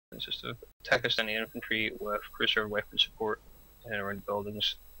consists of Pakistani infantry with cruiser weapon support in and around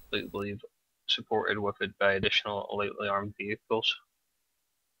buildings, I believe supported with it by additional lightly armed vehicles.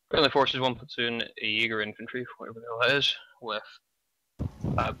 Friendly forces, 1 platoon Jaeger infantry, whatever the hell that is, with,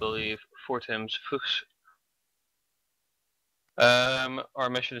 I believe, 4 times Fuchs. Our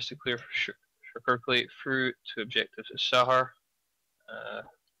mission is to clear Shukurkulay through to objectives at Sahar.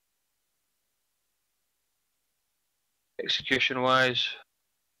 Execution-wise,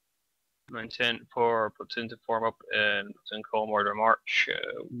 my intent for platoon to form up in platoon column order march,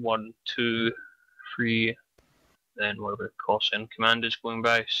 1, 2, 3, then whatever the call sign command is going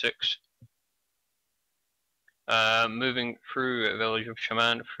by, 6. Moving through a village of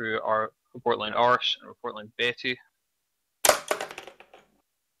Shaman through our report line Ars and report line Betty.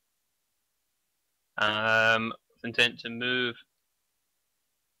 With intent to move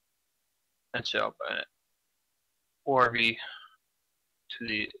and set up an ORV to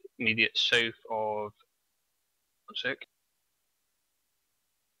the immediate south of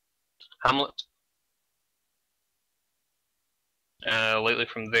Hamlet. Lately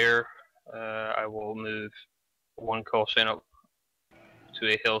from there, I will move 1 call sign up to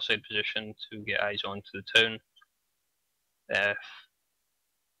a hillside position to get eyes onto the town. If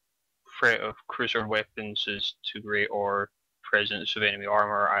threat of cruiser weapons is too great or presence of enemy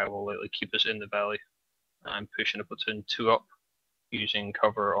armour, I will likely keep us in the valley. I'm pushing a platoon 2 up, using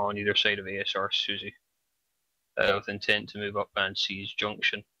cover on either side of ASR Susie, with intent to move up and seize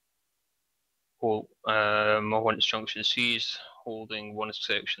Junction. Once Junction seized, holding 1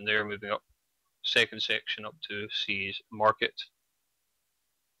 section there, moving up 2nd section up to seize Market,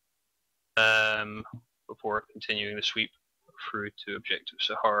 before continuing the sweep through to objective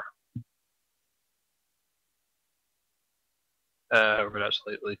Sahar. However, that's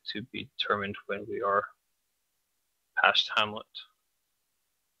likely to be determined when we are past Hamlet.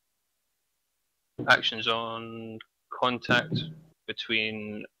 Actions on contact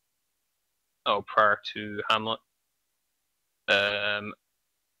between prior to Hamlet.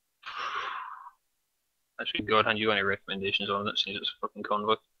 Actually, go ahead, you got any recommendations on it since it's a fucking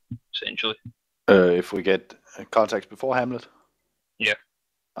convoy, essentially? If we get contacts before Hamlet? Yeah.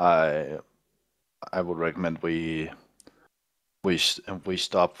 I would recommend we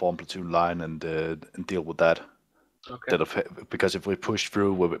stop, form platoon line, and deal with that. Okay. Because if we push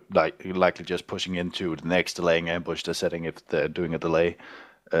through, we're likely just pushing into the next delaying ambush they're setting if they're doing a delay.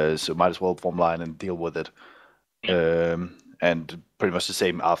 So might as well form line and deal with it. And pretty much the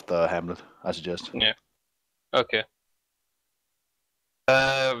same after Hamlet, I suggest. Yeah. Okay.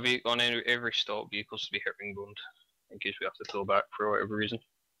 On every stop, vehicles to be herringboned in case we have to pull back for whatever reason.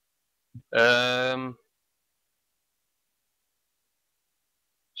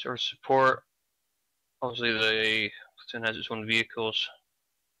 Sort of support. Obviously, the platoon has its own vehicles.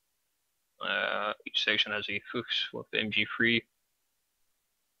 Each section has a Fuchs with the MG3.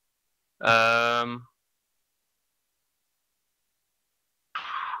 I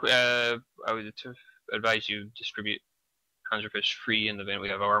would advise you distribute Panzerfist 3 in the event we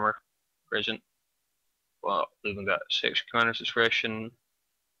have armour present, while leaving that section commander's discretion.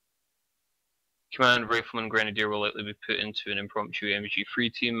 Command Rifleman Grenadier will likely be put into an impromptu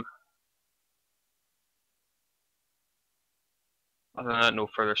MG3 team. Other than that, no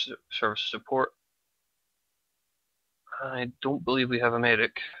further service support. I don't believe we have a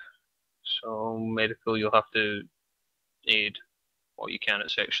medic, so medical you'll have to aid what you can at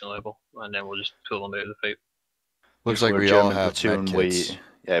section level, and then we'll just pull them out of the fight. Looks like we all have medkits.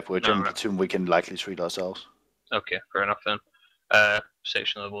 If we're a German platoon, we can likely treat ourselves. Okay, fair enough then.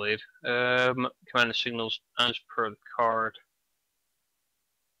 Section level aid. Command signals as per the card.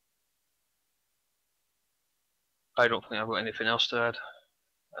 I don't think I've got anything else to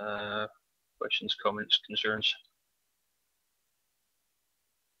add. Questions, comments, concerns?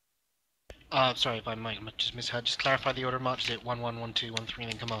 Sorry if I might just misheard. Just clarify the order of march. Is it 1, 1, 1, 2, 1, 3,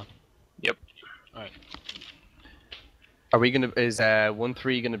 and then come on? Yep. Alright. Are we gonna, is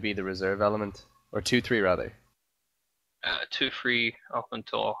 1-3 gonna be the reserve element? Or 2-3 rather? 2-3 up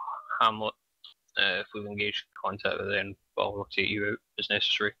until Hamlet. If we've engaged contact, then I'll rotate you out as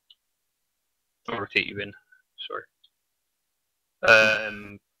necessary. Or rotate you in, sorry.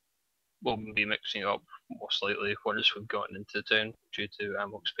 We'll be mixing it up most likely once we've gotten into town due to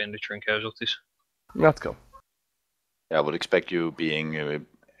ammo expenditure and casualties. That's cool. Yeah, I would expect you being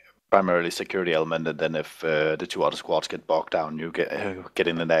primarily security element, and then if the 2 other squads get bogged down, you get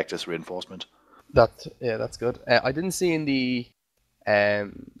in and act as reinforcement. That's good. I didn't see in the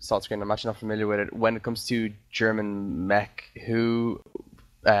salt screen, I'm actually not familiar with it, when it comes to German mech, who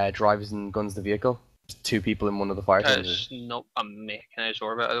drives and guns the vehicle? 2 people in one of the fire teams? It's not a mechanized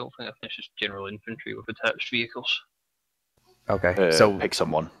orbit. I don't think. I think it's just general infantry with attached vehicles. Okay, so pick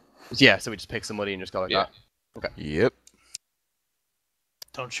someone. Yeah, so we just pick somebody and just go like that. Okay. Yep.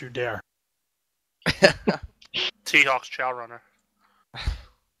 Don't you dare. T-Hawk's chow runner.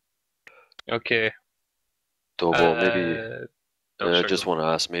 Okay. Dobo, maybe. I just sorry. want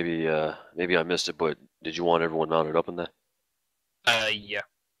to ask, maybe I missed it, but did you want everyone mounted up in that? Yeah.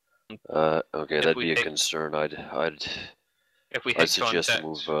 Okay, If that'd we be a hit- concern. If we I'd hit suggest contact,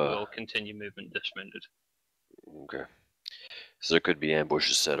 move, we'll continue movement dismounted. Okay. So there could be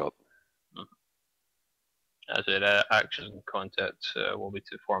ambushes set up. As it actions in contact will be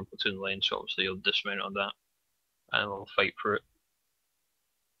to form platoon lane, so obviously you'll dismount on that, and we'll fight for it.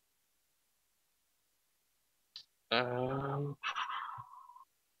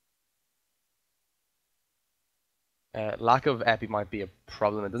 Lack of epi might be a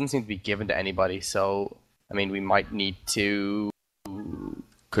problem. It doesn't seem to be given to anybody, so I mean we might need to.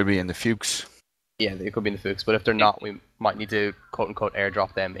 Could be in the Fuchs. Yeah, they could be in the Fuchs, but if they're not, we might need to quote unquote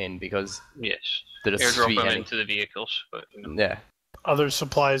airdrop them in because Yes, they're just airdrop sweet them heading. into the vehicles, but Yeah. Other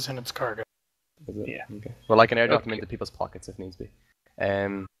supplies in its cargo. Yeah. Okay. Well, I can airdrop them Okay. into people's pockets if needs be.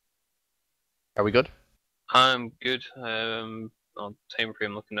 Are we good? I'm good. On time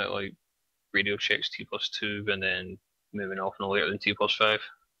frame, looking at like radio checks T+2, and then moving off no later than T+5.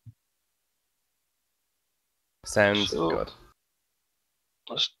 Sounds So- good.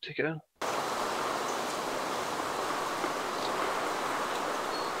 Let's take it in.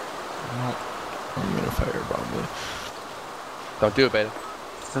 I'm gonna fire probably. Don't do it, beta.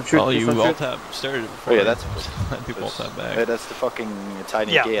 Oh, you all tab started before. Oh yeah, that's people all tab back. Hey, that's the fucking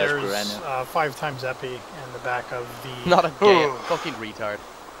tiny Yeah, gay ass there's piranha. 5 times epi in the back of the... Not a gay fucking retard.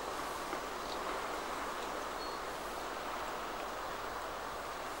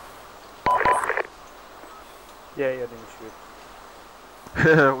 Yeah, didn't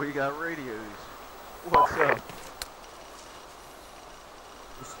shoot. We got radios. What's up?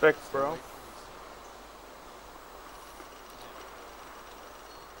 Respect, bro.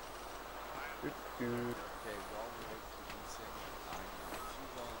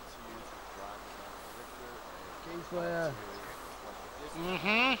 Kingslayer,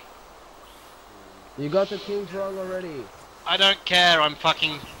 Mm-hmm. you got the kings wrong already. I don't care, I'm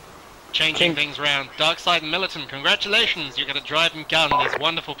fucking changing things around. Darkside and Militant, congratulations, you get to drive and gun this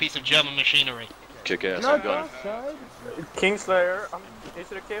wonderful piece of German machinery. Kick ass, Not I'm gun. Darkside. Kingslayer, is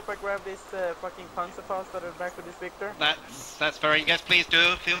it okay if I grab this fucking Panzerfaust that is back with this Victor? That's very, yes please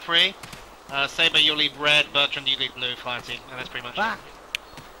do, feel free. Saber, you leave red, Bertrand, you leave blue, fire team, and that's pretty much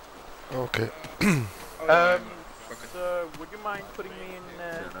it. Okay. So, would you mind putting me in,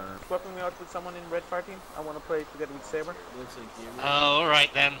 swapping me out with someone in red fire team? I want to play together with Saber.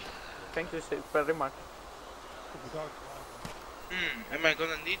 Alright then. Thank you very much. Am I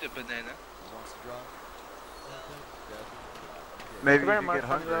gonna need a banana? Maybe Very if you much, get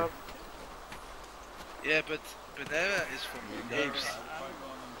hungry. love. Yeah, but banana is from apes.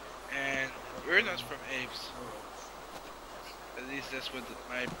 And we're not from apes. At least that's what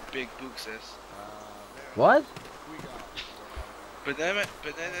my big book says. What? Banana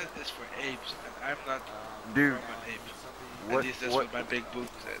is for apes, and I'm not Dude, from an ape. what- At least that's what- what my big book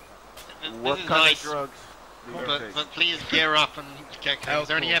said. what This is kind nice, of drugs do you take? but please gear up and get. Is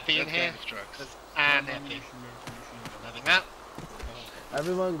there any epi in That here? kind of drugs. There's an epi. Having that.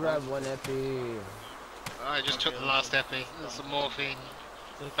 Everyone grab 1 epi. I just took the last epi. There's some morphine,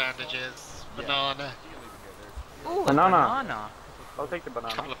 bandages, banana, Ooh, banana. I'll take the a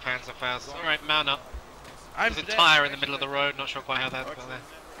banana. couple of Panzerfaust. Alright, mount up. I'm There's a dead. tire in the middle of the road, not sure quite how that got there.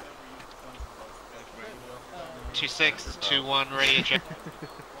 2-6, 2-1, ready to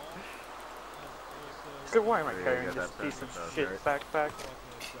So why am I Yeah, carrying yeah, this that piece of sounds shit right. backpack?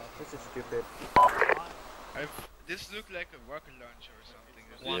 This is stupid. This looked like a rocket launcher or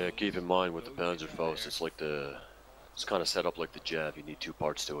something. Yeah, keep in mind with the Panzerfaust, it's like it's kind of set up like the Jav. You need 2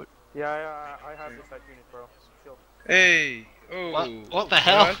 parts to it. Yeah, I have this at unit, bro. Chill. Hey! Oh! What the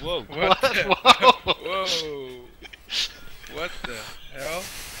hell? What? What? What? The, Whoa. whoa! What the hell?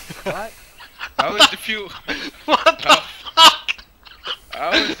 What? How is the fuel? What the fuck?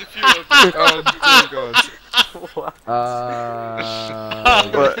 How is the fuel? Oh, dear God.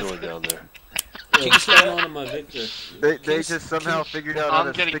 What's going down there? Kingslayer on my Victor. They just somehow figured out how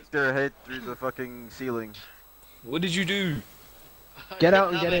to getting- stick their head through the fucking ceiling. What did you do? Get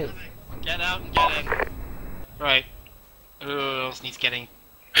out and get in. Get out and get in. Right. Who else needs getting?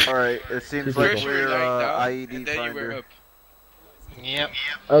 Alright, it seems like First you were we're lying down, IED and then you were finder. up. Yep.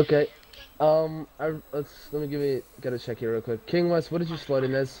 Okay. Let me get a check here real quick. King West, what did you slot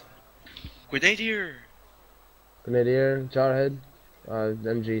in as? Grenadier! Grenadier, Jarhead,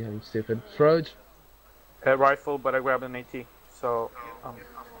 MG, I'm stupid. Frode? Rifle, but I grabbed an AT. So,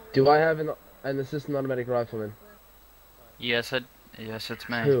 Do I have an assistant automatic rifleman? Yes, it's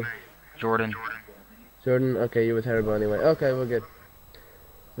me. Who? Jordan. Jordan? Okay, you with Haribo anyway. Okay, we're good.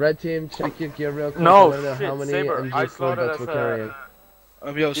 Red team, check your gear real quick. No, I don't know shit, how many Saber. I MG4 slaughtered butts as we're carrying.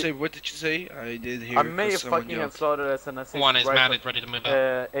 Yo, Saber, what did you say? I did hear. I may have someone fucking yelled. have slaughtered as an assist. One is rifle, mounted, ready to move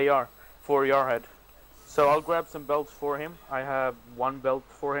out. AR for Yarhead. So I'll grab some belts for him. I have one belt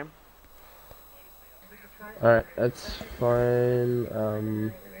for him. Alright, that's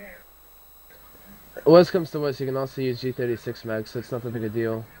fine. Worst comes to worst, you can also use G36 mag, so it's not that big a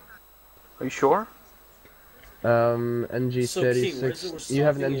deal. Are you sure? NG36. You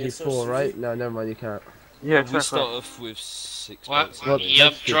have an NG4, right? No, never mind, you can't. Yeah, We exactly. start off with 6 What? belts. Well,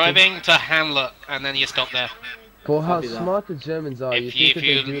 Yep, that's driving to Hamlet, and then you stop there. For how Copy that. smart the Germans are, you If think that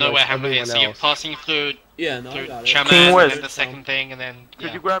you they do know like where Hamlet everyone is, so you're else. passing through Yeah, no, I got it. Chaman, King and West. then the second thing, and then Could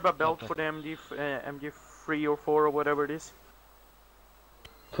yeah. you grab a belt for the MG3 or 4 or whatever it is?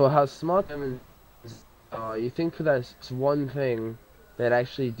 For how smart Germans are, you think for that one thing, they'd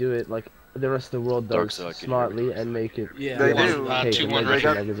actually do it like the rest of the world Dark does, side, can you smartly, hear me? and make it... Yeah. They one do. cake and 2-1 make it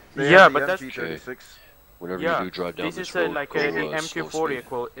right. magazine. They Yeah, have but the that's- MG36. Whenever Yeah, you do drive down this this is road, like go, a slow MQ40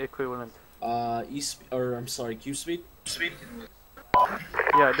 speed. equivalent. I'm sorry, Q speed?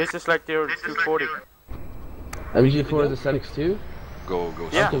 Yeah, this is like their 240. MG4 is a Static 2? Go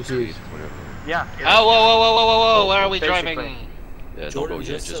Yeah. slow speed. Whatever. Yeah. Oh, whoa, where are we Basically. driving? Yeah, don't Jordan go yet,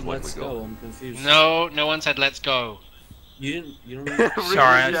 just just said when let's we go. go. I'm confused. No, no one said let's go. You don't Sorry,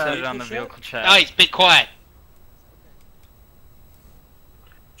 I Yeah. said it on the vehicle chat. Guys, be quiet.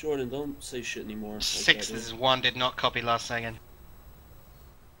 Jordan, don't say shit anymore. Like 6-1 did not copy last second.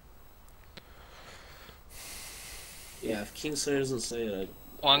 Yeah, if Kingslayer doesn't say it, I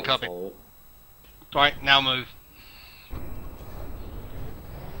One won't copy. follow it. Right, now move.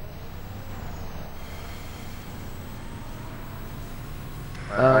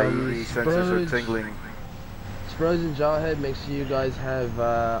 My IEV sensors are tingling. Spurs and Jarhead, make sure you guys have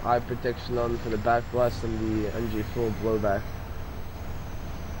eye protection on for the back blast and the MG4 blowback.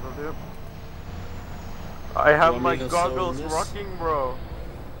 Will do. I have want my me to slow goggles this? rocking, bro.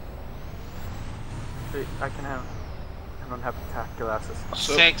 Wait, I don't have attack glasses.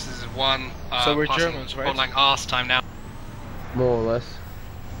 6-1. So we're passing Germans, right? Like arse time now. More or less.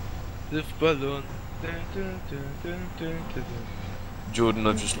 Luftballon. Jordan,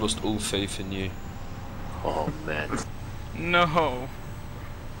 I've just lost all faith in you. Oh man, No.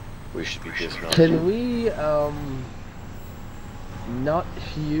 we should be dismounted. Can we, not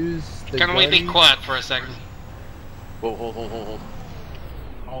use the Can we be gun? quiet for a second? Whoa, hold.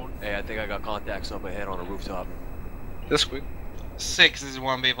 Hey, I think I got contacts up ahead on a rooftop. That's quick.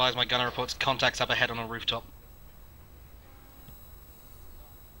 6-1, be advised, my gunner reports contacts up ahead on a rooftop.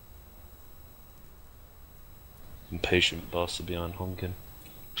 Impatient bastard behind honking.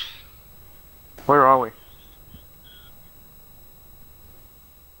 Where are we?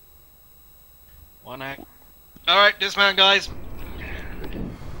 One act. Alright, dismount, guys.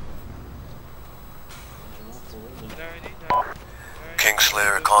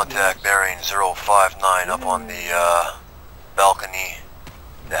 Kingslayer, contact bearing 059 up on the balcony.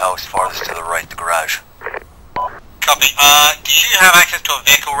 The house farthest to the right, the garage. Copy. Do you have access to a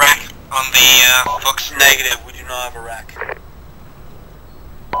vehicle rack on the books? Negative, we do not have a rack.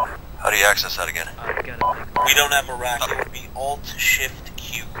 How do you access that again? We don't have a rack, it would be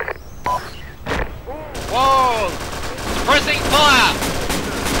Alt-Shift-Q. Whoa! Suppressing fire!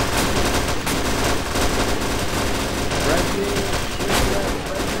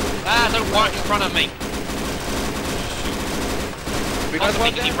 Ah, don't walk in front of me. Because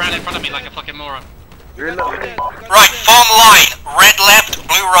you ran in front of me like a fucking moron. Right, form line. Red left,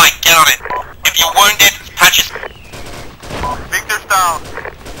 blue right. Get on it. If you're wounded, patches. Victor's down.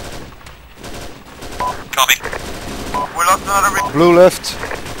 Copy. We lost another. Blue left.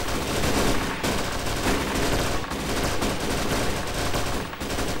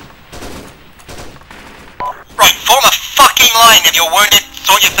 Right, form a fucking line. If you're wounded,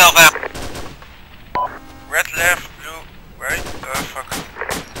 sort yourself out. Red left, blue right.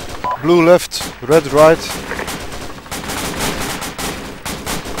 Fuck. Blue left. Red right.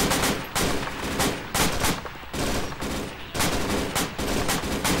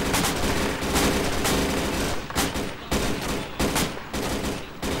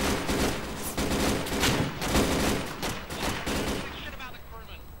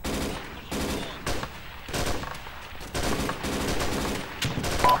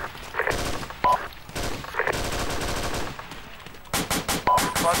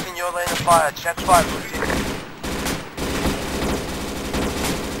 Crossing your lane of fired. Shots fired.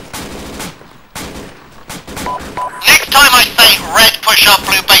 Next time I say red push up,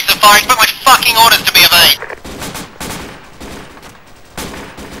 blue base of fire, expect my fucking orders to be obeyed.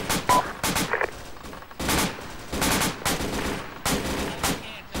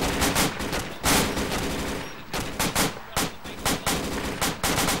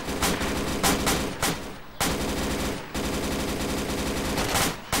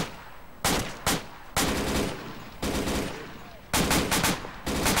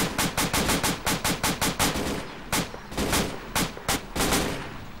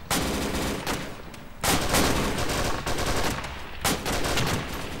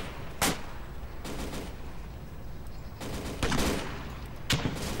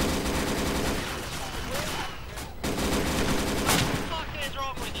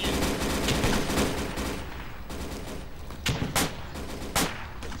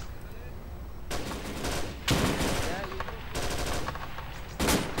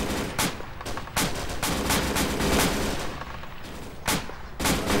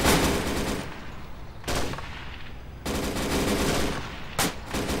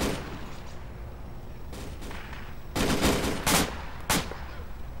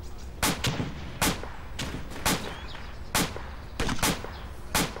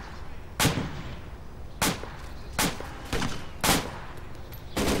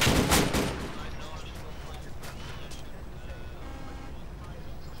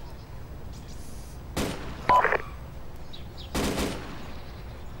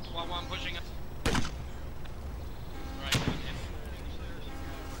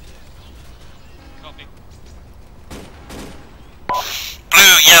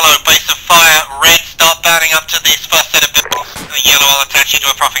 Yellow, base of fire. Red, start bounding up to this first set of buildings. Yellow, I'll attach you to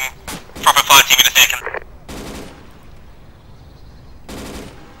a proper fire team in a second.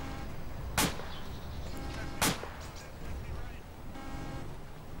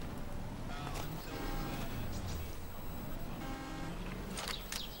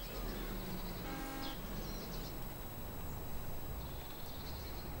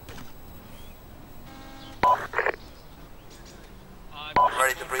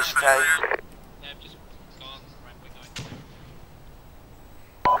 Ready to breach cave.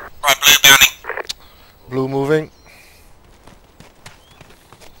 Right, blue bounding. Blue moving.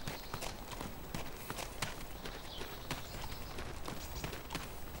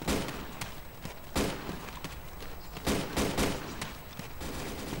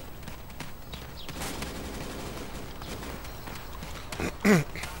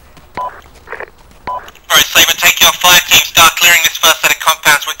 Alright, Saber, take your fire team, start clearing this first set of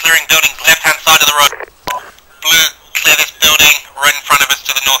compounds. We're clearing buildings left hand side of the road. Blue, clear this building right in front of us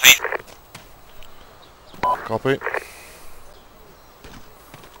to the northeast. Copy.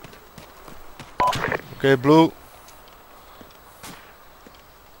 Okay, blue.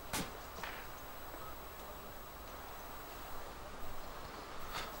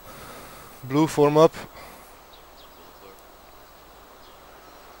 Blue, form up.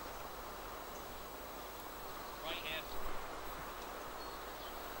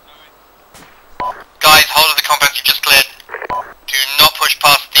 Guys, hold of the compounds you just cleared. Do not push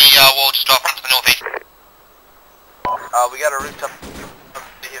past the wall, just off to the northeast. We got a rooftop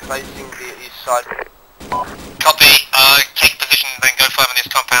here facing the east side. Copy, take position, then go firm in this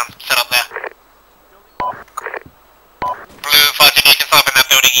compound, set up there. Blue, fire team, you can start in that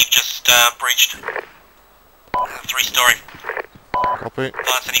building you've just breached. 3-story. Copy.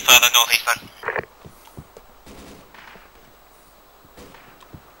 Advance any further northeast then.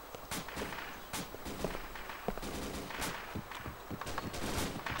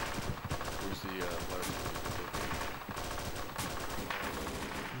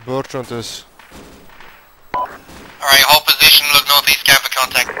 Bertrand is. Alright, hold position, look northeast, scan for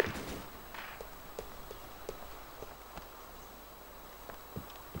contact.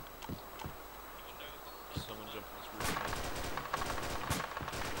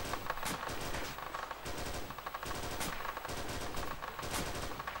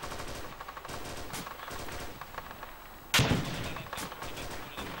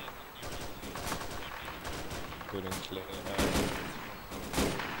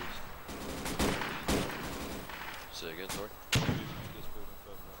 Say again, sorry?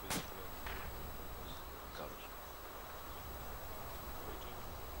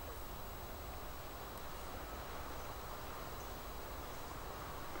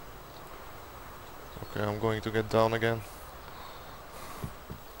 Okay, I'm going to get down again.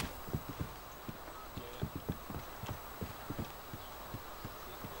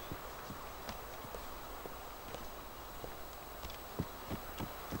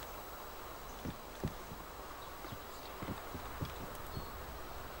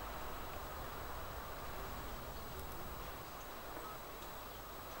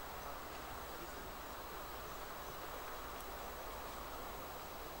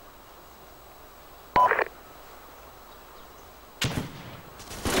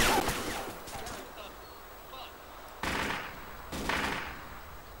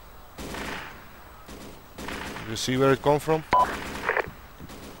 You see where it come from? 2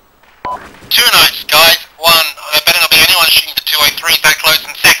 nights, guys. 1, there better not be anyone shooting the 203s that close,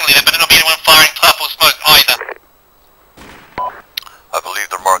 and secondly, there better not be anyone firing purple smoke either. I believe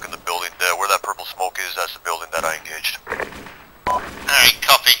they're marking the building there. Where that purple smoke is, that's the building that I engaged. Alright,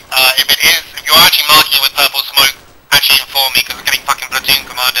 copy. If you're actually marking it with purple smoke, actually inform me, because we're getting fucking platoon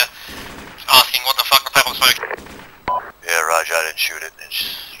commander asking what the fuck the purple smoke. Yeah, Roger, I didn't shoot it.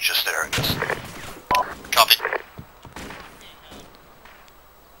 It's just there, I guess. Copy.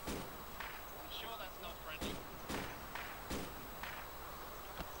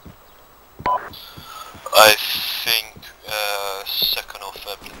 I think second or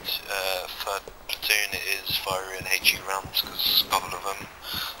third platoon is firing HE rounds because a couple of them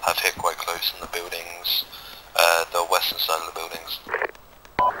have hit quite close in the buildings, the western side of the buildings.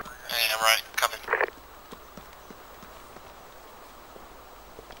 Yeah, right, copy.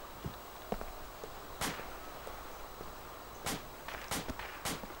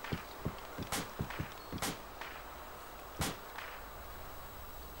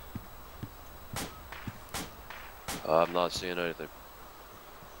 I'm not seeing anything.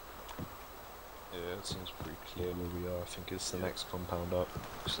 Yeah, it seems pretty clear where we are. I think it's the next compound up.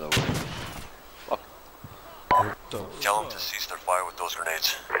 So, Tell them to cease their fire with those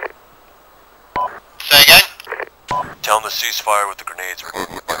grenades. Say again? Tell them to cease fire with the grenades. We're going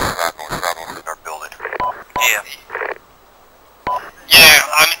to in our building. Yeah. Yeah,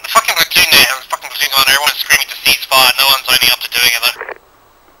 I mean, the fucking platoon there, the fucking platoon commander, everyone's screaming to cease fire, no one's owning up to doing it though.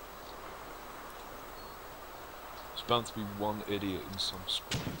 There's bound to be one idiot in some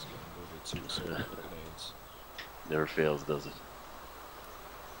squads getting over to some of the grenades. never fails, does it?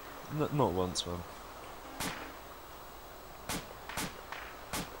 Not once, man.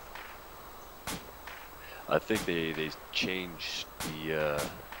 I think they changed the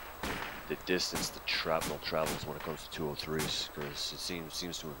distance the shrapnel travels when it comes to 203s, because it seems to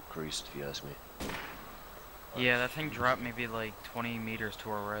have increased, if you ask me. Yeah, that thing dropped maybe like 20 meters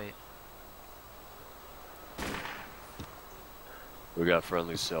to our right. We got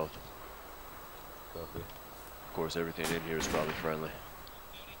friendly south. Copy. Of course, everything in here is probably friendly.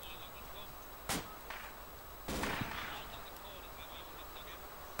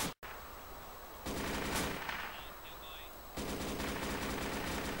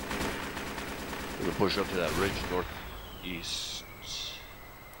 We're gonna push up to that ridge northeast.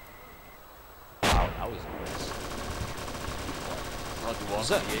 Wow, that was a miss. Not too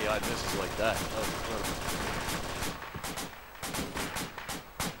often the AI misses like that. That was incredible.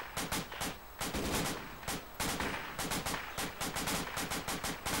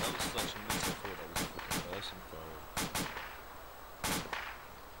 That was such a miss, I thought that was a fucking person firing.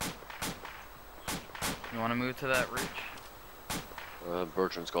 You want to move to that ridge?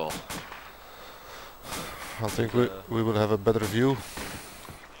 Bertrand's call. I think we will have a better view.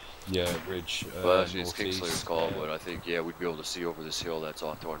 Yeah, ridge. Well, actually, it's Kingslayer's call, but I think, yeah, we'd be able to see over this hill that's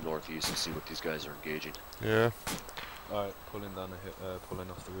off to our northeast and see what these guys are engaging. Yeah. Alright, pulling down the pulling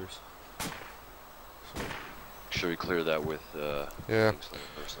off the roof. Make sure you clear that with yeah. Kingslayer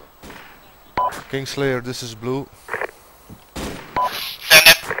personnel. Kingslayer, this is Blue.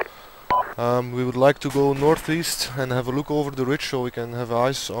 We would like to go northeast and have a look over the ridge so we can have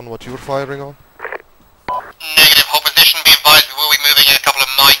eyes on what you're firing on. Negative, hold position, be advised we will be moving in a couple of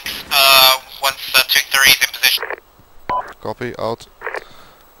mics once 2-3 is in position. Copy, out.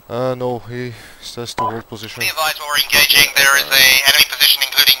 No, he says to hold position. Be advised while we're engaging, there is a enemy position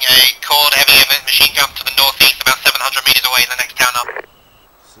including a cord heavy machine gun to the northeast about 700 meters away in the next town up.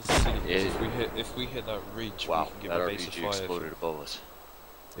 If we hit that ridge, wow, we can give that a base RPG of fire. exploded above us.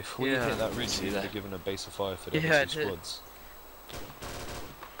 If we hit that ridge, we could have given a base of fire for the other two squads. I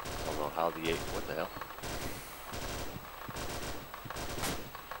don't know how the 8, what the hell?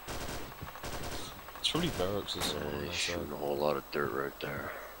 It's probably barracks or something. He's shooting a whole lot of dirt right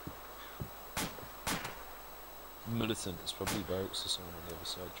there. Militant, it's probably barracks or someone on the other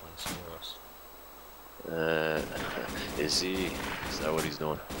side trying to scare us. Is that what he's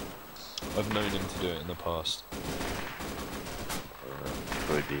doing? I've known him to do it in the past.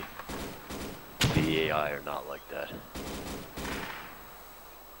 Could be. The AI are not like that.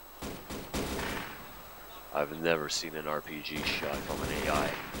 I've never seen an RPG shot from an AI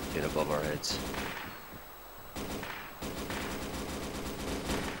hit above our heads.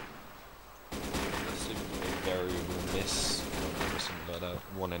 That's a variable miss, or something like that.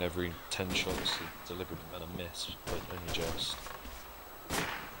 1 in every 10 shots, a deliberate amount of miss, but only just.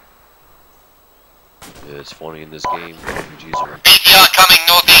 Yeah, it's funny in this game, RPGs are... BTR coming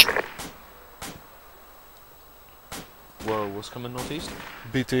northeast. Whoa, what's coming northeast?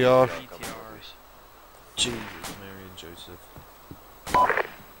 BTR. Jesus, Mary and Joseph.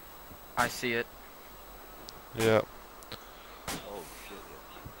 I see it. Yeah. Oh shit,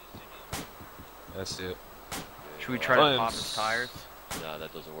 I see it. Should we try to pop his tires? Nah,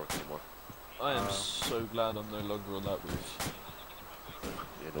 that doesn't work anymore. I am so glad I'm no longer on that roof.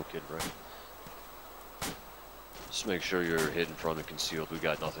 Yeah, no kidding, right? Just make sure you're hidden from and concealed. We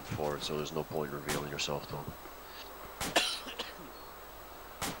got nothing for it, so there's no point in revealing yourself to him.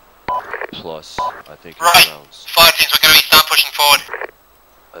 Plus, I think his rounds. Fire teams, we're going to start pushing forward.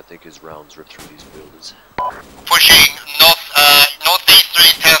 I think his rounds rip through these buildings. Pushing northeast through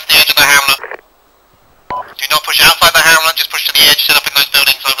past the edge of the hamlet. Do not push outside the hamlet, just push to the edge, set up in those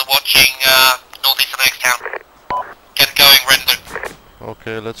buildings overwatching northeast of the next town. Get it going, red and blue.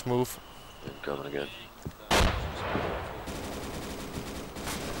 Okay, let's move. Incoming again.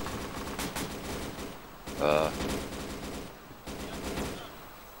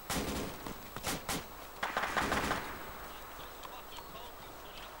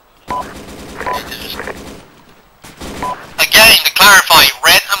 Again, to clarify,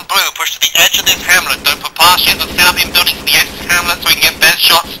 red and blue push to the edge of this hamlet. Don't put past yet, but set up in buildings to the edge of this hamlet so we can get best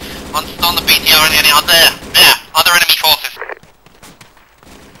shots on the BTR and any other other enemy forces.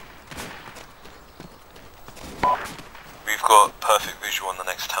 We've got perfect visual on the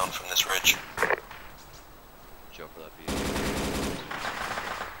next town from this ridge. Jump for that beat.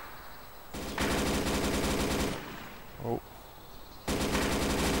 Oh.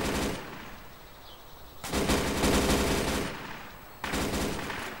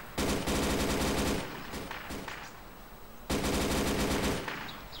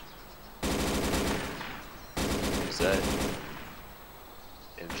 Is that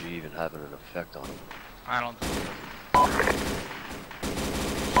MG even having an effect on him? I don't think so.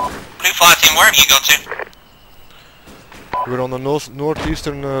 Blue fire team, where have you got to? We're on the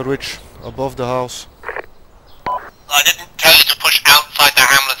northeastern ridge, above the house. I didn't tell you to push outside the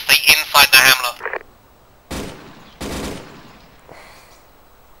hamlet, stay inside the hamlet.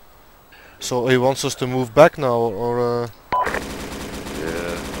 So he wants us to move back now, or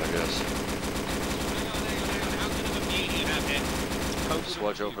Yeah, I guess. Just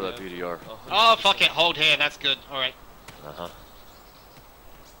watch out for that BDR. Oh, fuck it, hold here, that's good, alright. Uh-huh.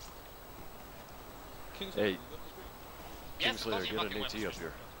 Hey, Kingslayer, get an AT up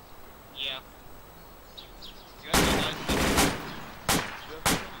here. Yeah.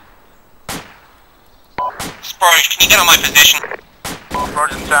 Sparge, can you get on my position?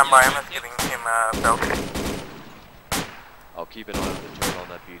 Roger, stand by. I'm just giving him a belt. I'll keep an eye on the turn on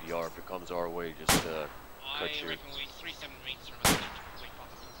that BDR. If it comes our way, just cut you.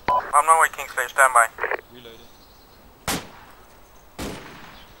 I'm no way, Kingslayer, stand by. Reloading.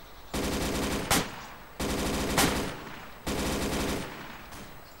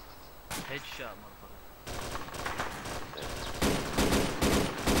 Headshot, motherfucker.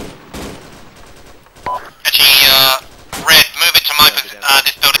 Actually, red, move it to my this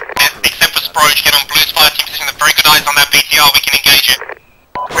building. Except for Sproge, get on blue's fire team position. Very good eyes on that BTR, we can engage it.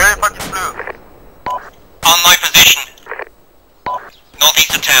 Where are you fucking blue? On my position.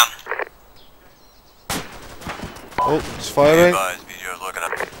 Northeast of town. oh, it's firing.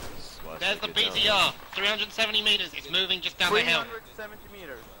 There's the BTR, 370 meters, it's moving just down the hill. 370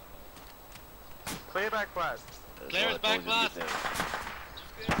 meters. Clear back blast. Clear as back blast.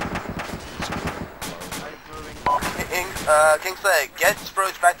 Kingslayer, get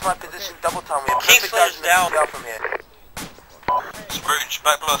Sproge back to my position, double time. We have Kingslayer's down. from here. Sproge,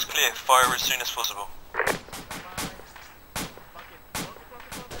 back blast clear. Fire as soon as possible.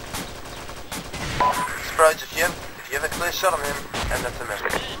 Sproge, if you have a clear shot on him, and that's a miss.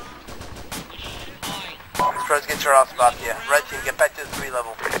 Sproge, get your ass back here. Red team, get back to the 3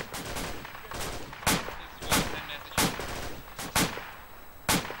 level.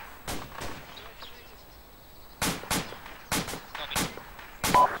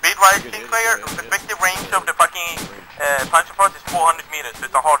 Readwise, Kingslayer, effective range of the fucking punch support is 400 meters, so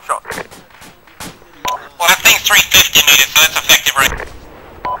it's a hard shot. Well, that thing's 350 meters, so that's effective range.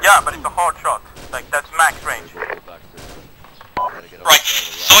 Yeah, but it's a hard shot. Like, that's max range. Right,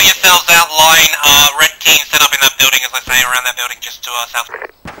 sort yourselves out, line, red team set up in that building, as I say, around that building just to our south.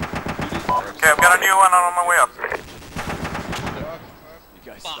 Okay, I've got a new one on my way up. You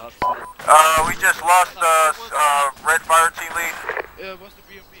guys stop. We just lost red fire team lead.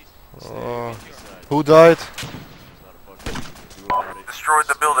 Who died? Destroyed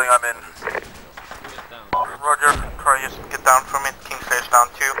the building I'm in. Roger, try to get down from it. Kingslayer's down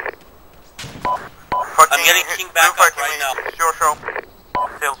too. I'm getting King back up right now. Sure, show.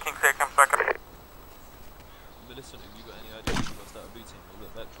 Till Kingslayer comes back up. But listen, have you got any idea who wants that B team? Or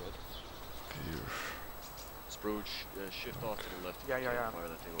that Metroid? Bruge, shift off to the left. Yeah. Fire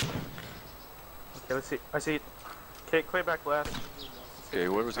that thing over. Okay, let's see. I see it. Okay, clear back blast. Okay,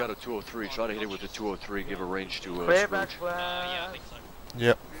 whoever's got a 203, try to hit it with the 203. Give a range to Clear Bruge. back blast.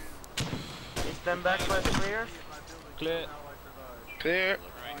 Yep. Is them back blast clear? Clear. Clear.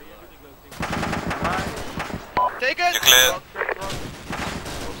 Take it! You're clear.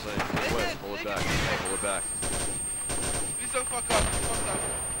 Pull it back. Pull it back. Please don't fuck up.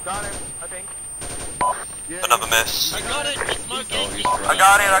 Got him, I think. Another miss. I got it. It's smoking. I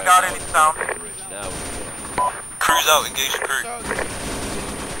got it, it's down. Now. Crew's out, engage the crew.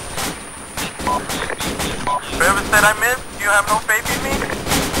 Whoever said I missed, you have no faith in me?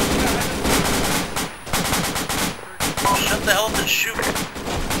 Shut the hell up and shoot.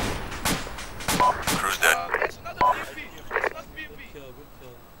 Crew's dead.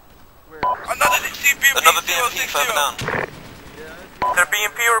 Another CP. Another DMP further down. Is there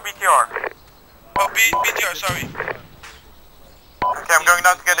BMP or BTR? Oh, BTR, sorry. Okay, I'm going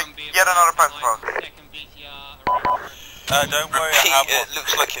down to get yet another press box. Don't worry, it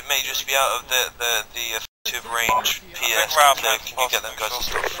looks like it may just be out of the effective range. PS, can you get them guys to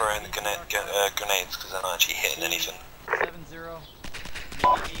stop throwing the grenades, because they're not actually hitting anything. 7-0.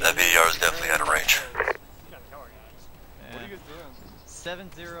 That BTR is definitely out of range.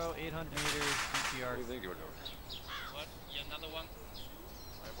 7-0, 800 meters, BTR. What? Yeah, another one.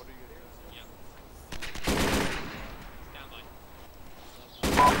 Alright, what are you doing? Stand by.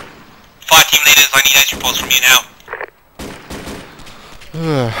 5 team leaders, I need extra reports from you now.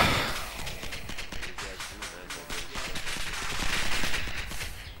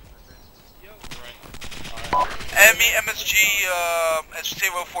 Enemy MSG at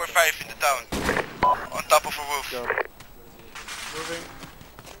 045 in the town. On top of a roof. Moving.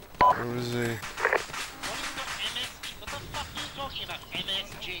 Where is he? What the fuck are you talking about?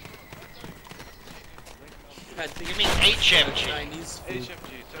 MSG? You mean HMG?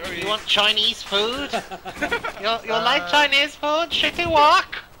 You want Chinese food? you like Chinese food? Shitty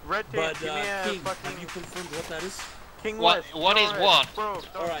walk? Red team, But give me a King, fucking... have you confirmed what that is? King What- West. what is Red. what? Bro,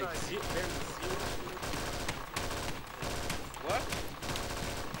 don't Alright, die. What?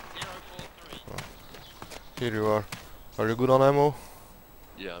 Here you are. Are you good on ammo?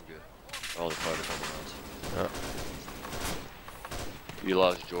 Yeah, I'm good. All the fighters on the rounds. Yeah. We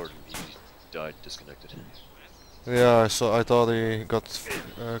lost Jordan. He died disconnected. Yeah, I thought he got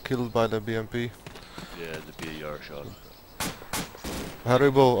killed by the BMP. Yeah, the BAR shot him.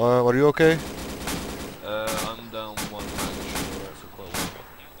 Haribo, are you okay? I'm down one match for quite a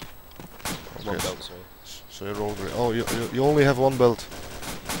while. One belt, sorry. So you're all great. Oh, you only have one belt.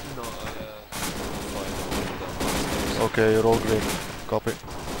 No, Okay, you're all green. Copy.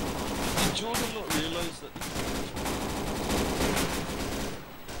 Did Jordan not realise that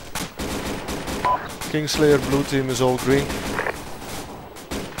Kingslayer blue team is all green.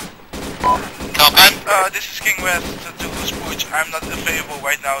 This is King West to Spooch. I'm not available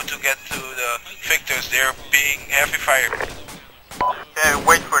right now to get to the victors. They're being heavy fired. Okay,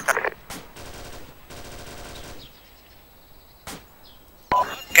 wait for that.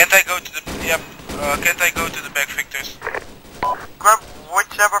 Can't I go to the... Yep. Can't I go to the back victors? Grab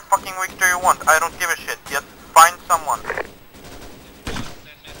whichever fucking victor you want. I don't give a shit. Just find someone.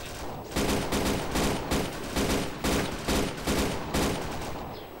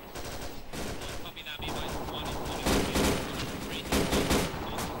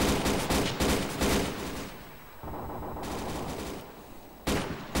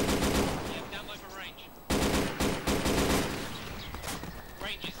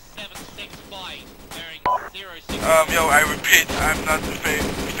 Yo, I repeat, I'm not available.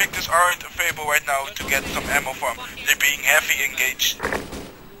 Victors aren't available right now to get some ammo from. They're being heavy engaged.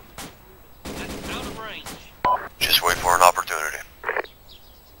 Just wait for an opportunity.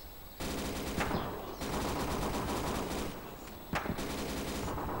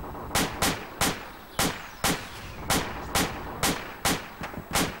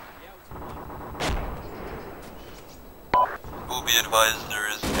 We'll be advised there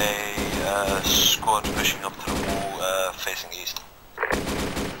is a squad pushing up to the wall facing east.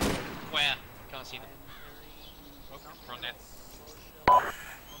 Where? Can't see them. Oh, front net.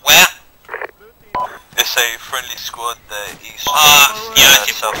 Where? It's a friendly squad east,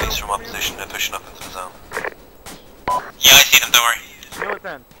 southeast from our position. They're pushing up into the zone. Yeah, I see them, don't worry.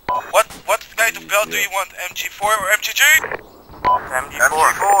 Militant. What kind of belt do you want? MG4 or MGG?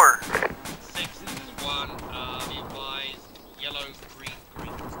 MG4. 6-1, be advised, yellow, green.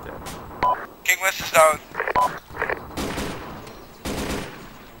 King West is down.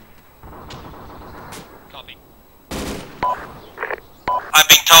 Copy. I'm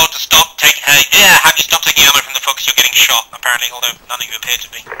being told to stop taking heavy yeah, have you stopped taking ammo from the folks you're getting shot, apparently, although none of you appear to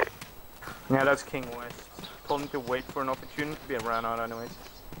be. Yeah, that's King West. Told him to wait for an opportunity, but ran out anyways.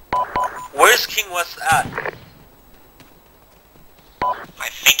 Where's King West at? I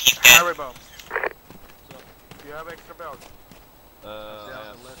think he's dead. Haribo. Do you have extra belts? I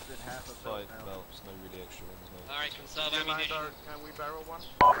have less than half a 5 belts, no really extra ones, no. Alright, conserve ammunition. Can we barrel one?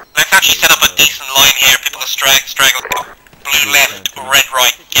 Let's actually set up a decent line here. People are straggling. Blue left, red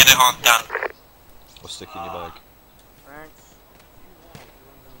right. Get it on done. Or stick in your bag. Thanks.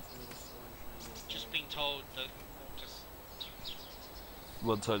 Just being told that. Just.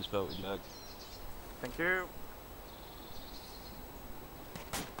 1 times belt in your bag. Thank you.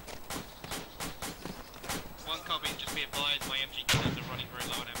 One copy, just be advised my MG guns are running very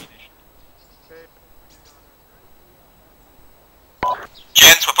low on ammunition. Okay.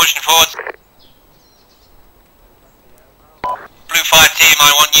 Gents, we're pushing forward. Blue fire team,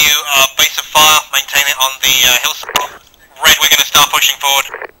 I want you, base of fire, maintain it on the hillside. Red, we're going to start pushing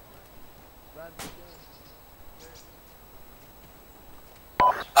forward.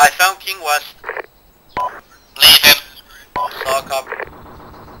 I found King West. Leave him. Saw copy.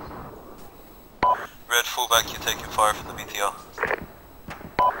 Red, fall back, you're taking fire from the BTR.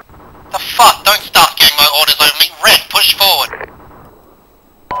 The fuck? Don't start getting my orders over me. Red, push forward.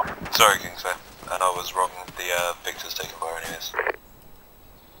 Sorry, Kingsway. And I was wrong, the Victor's taking fire anyways.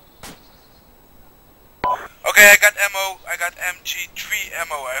 Okay, I got ammo. I got MG3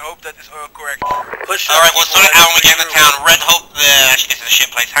 ammo. I hope that is all correct. Alright, we'll sort it out when we get into town. Red, hope actually this is a shit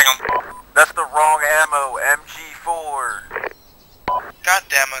place. Hang on. That's the wrong ammo. MG4. God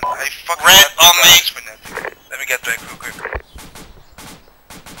damn it. I fucking Red, on me. Let me get back real quick.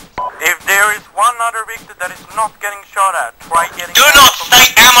 If there is one other Victor that is not getting shot at, try getting... Do not say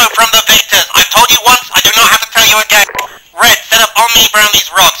ammo from the Victors. I've told you once, I do not have to tell you again. Red, set up on me around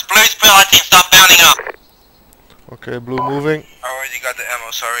these rocks. Blue's fire team start bounding up. Okay, blue moving. I already got the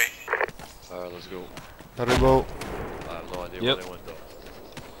ammo, sorry. Alright, let's go. Haribo. I have no idea Yep. where they went though.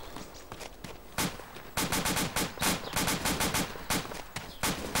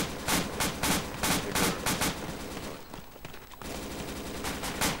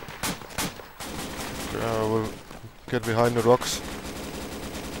 We'll get behind the rocks.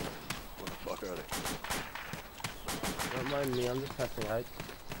 Where the fuck are they? Don't mind me, I'm just passing out.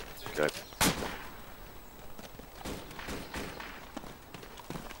 Okay.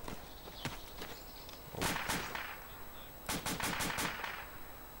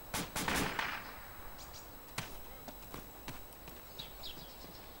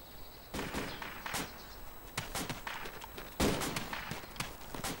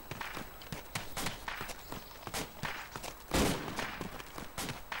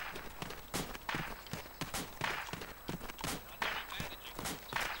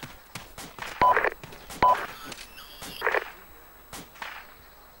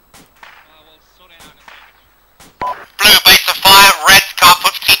 Blue, base of fire. Red,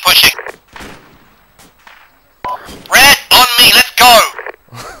 can't keep pushing. Red, on me. Let's go.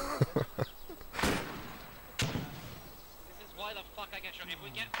 This is why the fuck I get shot. If we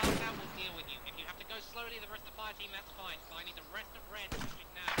get found out, we'll deal with you. If you have to go slowly, the rest of the fire team, that's fine. But I need the rest of Red pushing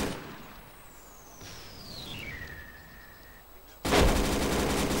now.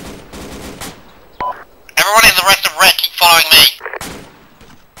 Everyone in the rest of Red, keep following me.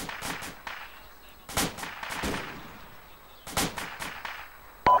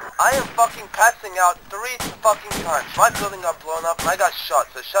 I am fucking passing out 3 fucking times. My building got blown up and I got shot,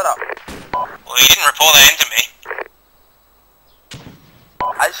 so shut up. Well, you didn't report that into me.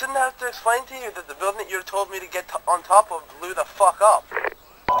 I shouldn't have to explain to you that the building that you told me to get on top of blew the fuck up.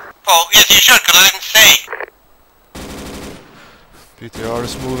 Well, yes, you should, because I didn't see. PTR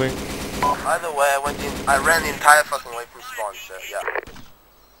is moving. Either way, I ran the entire fucking way from spawn, so yeah.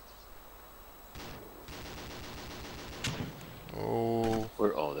 Oh.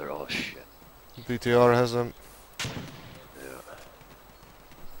 Where? Oh, they're all shit. PTR has them. Yeah.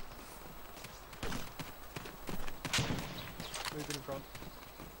 Move in front.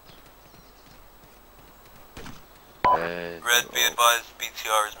 Red, be advised,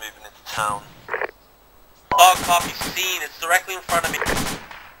 BTR is moving into town. Log copy seen. It's directly in front of me.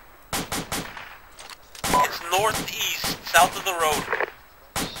 It's northeast, south of the road.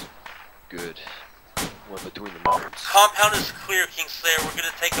 Good. One between the mountains. Compound is clear, Kingslayer. We're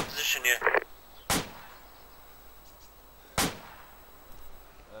gonna take a position here.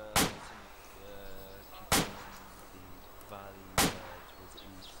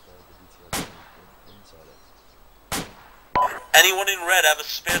 Anyone in red have a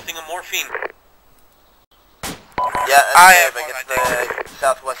spare thing of morphine? Yeah, I that's have Babe. one, It's the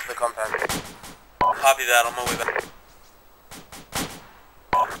southwest of the compound. Copy that, on my way back.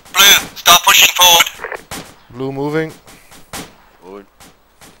 Blue, start pushing forward. Blue moving. Forward.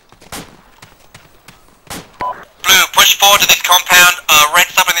 Blue, push forward to this compound.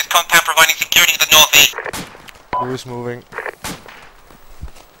 Red's up in this compound providing security to the northeast. Blue is moving.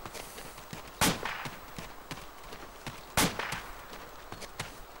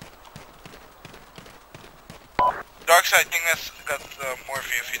 Dark side, I think that's got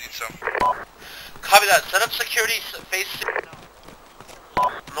morphine if you need some. Copy that. Set up security facing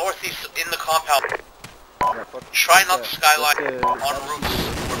northeast in the compound. Try not to skyline on roofs.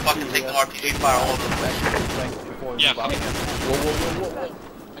 We're fucking taking RPG fire all over the place. Yeah.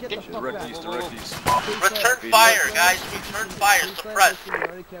 Direct east, direct east. Return fire, guys. Return fire. Suppress.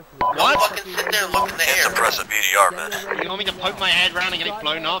 What? Don't fucking sit there and look in the air. Suppress a BDR, man. You want me to poke my head around and get it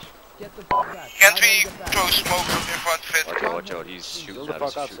blown off? Can't we throw smoke from your front fit? Watch out, he's shooting at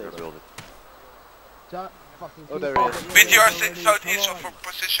us, shooting at the building. Oh, there he is. BTR southeast for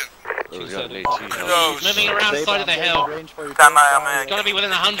position. Oh, he's got an 18. Close. Moving around the side of the hill. Stand by, I'm in. Gotta be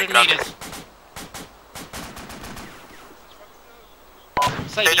within 100 meters.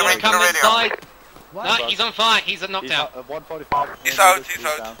 Say, you wanna come inside? No, he's on fire. He's knocked out. 145. He's out, he's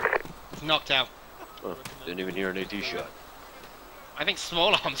out. He's knocked out. Oh, didn't even hear an AT shot. I think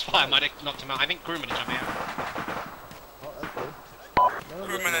small arms fire might have knocked him out. I think crewman is jumping out.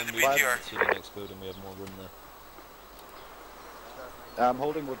 Crewman and the BTR. To the next building, we have more room there. I'm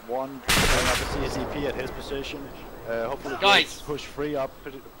holding with one at the CSEP at his position. Hopefully Guys, push 3 up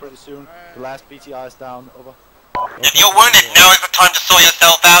pretty soon. The last BTR is down. Over. If you're wounded, now is the time to sort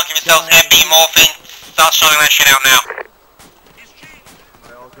yourself out. Give yourselves epi, morphine. Start shotting that shit out now.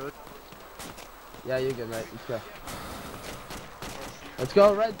 All good. Yeah, you're good, mate. Let's go. Let's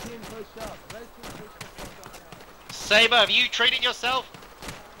go, red team, push up. Red team, push up. Saber, have you treated yourself?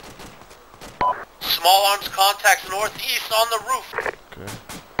 Small arms contacts northeast on the roof. Okay.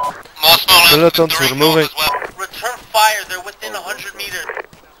 More small arms Militants, we're moving. as well. Return fire. They're within 100 meters.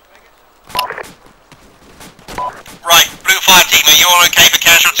 Right, blue fire team, are you all okay for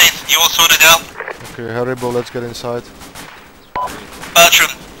casualties? You all sorted out? Okay, Haribo, let's get inside. Bertram.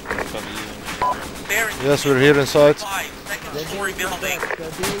 Yes, we're here inside. Second story building.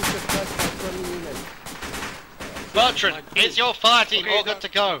 Bertrand, is your fire team all good to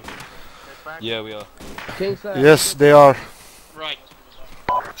go? Yeah, we are. Yes, they are. Right.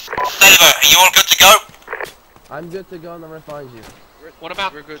 Saber, are you all good to go? I'm good to go and I'm gonna find you. What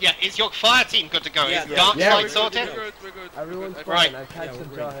about, yeah, is your fire team good to go? Is Dark Side sorted? We're good. Everyone's fine. Right. I've had some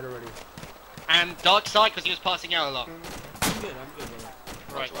jawhead already. And Dark Side, because he was passing out a lot. I'm good.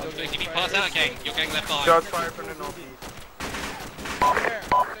 Right, so if you pass out again, you're getting left behind. Shots fired from the northeast.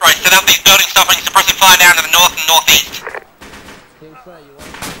 Right, set up these buildings, stop any suppressive fire down to the north and northeast.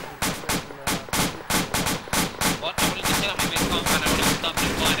 What? I want you to set up in this compound, I want you to stop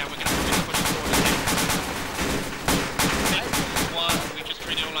this fire down, we're going to push forward again. Next one, we just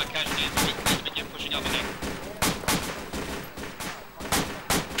treated all our casualties, we need to begin pushing up again.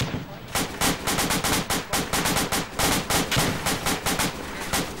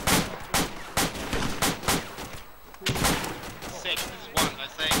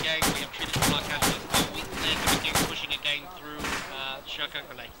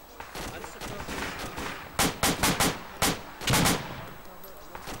 Shukurkulay.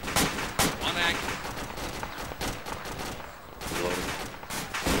 One act.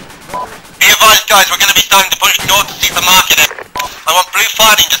 Be advised guys, we're going to be starting to push north to seize the market. I want blue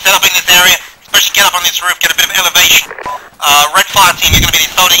fire team to set up in this area, especially get up on this roof, get a bit of elevation. Red fire team, you're going to be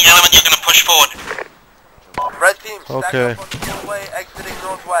the assaulting element, you're going to push forward. Red team, stack Okay. up on the hallway, exiting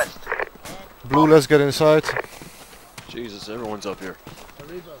northwest. Blue, let's get inside. Jesus, everyone's up here.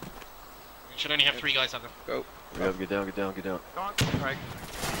 We should only have 3 guys up there. Go. Get down, get down, get down. Right.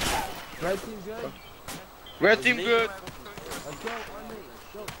 Red team good? Red team good. Let's go, on me.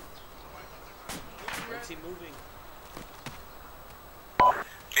 Let's go. Red team moving.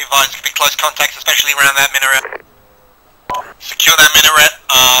 Be advised, could be close contacts, especially around that minaret. Secure that minaret,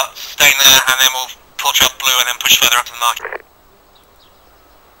 sustain there, and then we'll push up blue and then push further up to the market.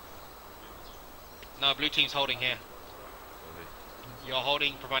 No, blue team's holding here. You're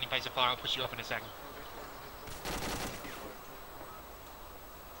holding, providing pace of fire, I'll push you up in a second.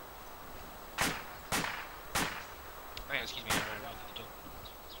 Hang on, excuse me, I'm around the door.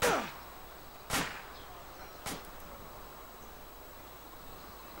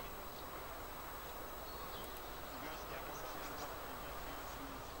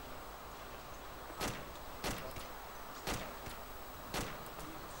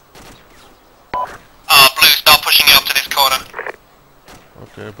 Blue, start pushing up to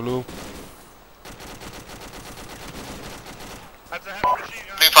Okay, blue.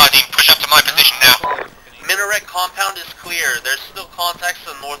 Blue 14, push up to my position now. Minaret compound is clear. There's still contacts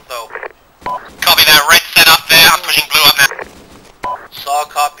to the north though. Copy that. Red set up there. I'm pushing blue up now. Saw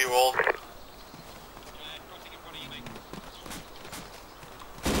copy roll.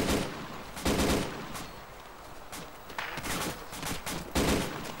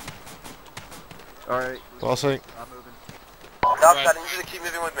 Alright. Passing. I'm moving. Darkside, I need you to keep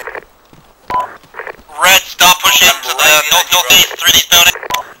moving with me. Red, start pushing to the northeast through these buildings.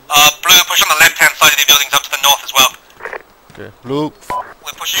 Blue, push on the left-hand side of the buildings up to the north as well. Okay, blue.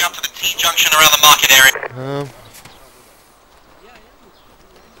 We're pushing up to the T-junction around the market area.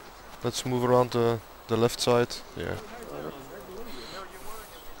 Let's move around the left side. Yeah.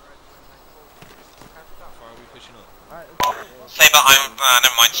 Saber,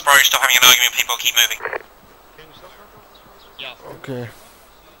 never mind. Spro, stop having an argument. People keep moving. Yeah. Okay.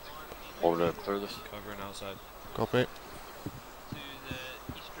 Over the furthest. Covering outside. Copy. To the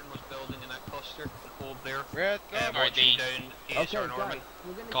easternmost building in that cluster, and hold there. Red, marching down ASR Norman.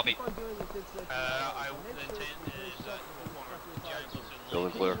 Copy. The intent is that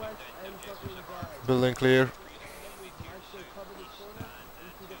Building clear. Building clear.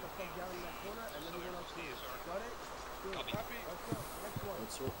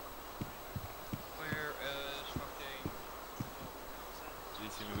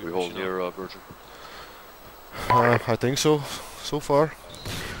 We hold near Virgin. I think so. So far.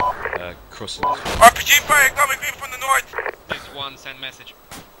 Crossing this way. RPG fire coming in from the north! There's one, send message.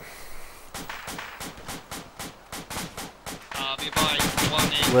 Be advised,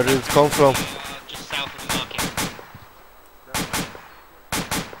 one is... Where did it come from? Just south of the market.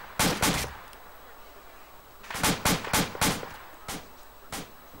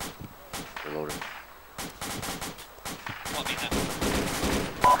 Reloading. Copy that.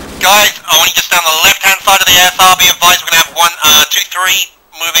 Guys, I want you to stay on the left-hand side of the ASR. Be advised, we're going to have 2, 3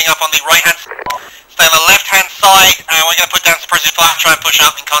 moving up on the right-hand side. Stay on the left-hand side, and we're going to put down suppressive fire, try and push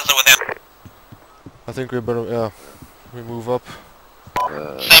up in concert with him. I think we better, yeah, we move up.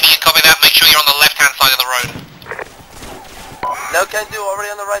 Same, you copy that. Make sure you're on the left-hand side of the road. No can do. Already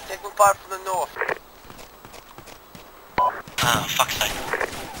on the right, taking fire from the north. Oh, fuck's sake.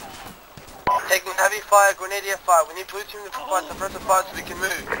 Taking heavy fire, grenadier fire. We need blue team to provide suppressive fire so we can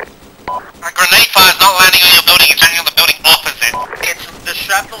move. A grenade fire is not landing on your building, it's landing on the building opposite. It's the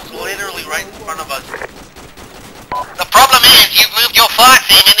shrapnel's literally right in front of us. The problem is, you've moved your fire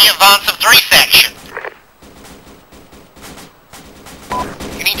team in the advance of 3 sections.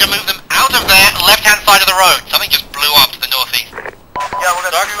 You need to move them out of there, left-hand side of the road. Something just blew up to the northeast. Yeah, we're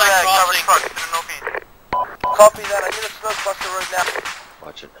gonna do that. Cover to the northeast. Copy that. I need a smoke bust the road now.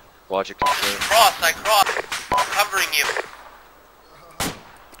 Watch it. Watch it come clear. I cross. I'm covering you.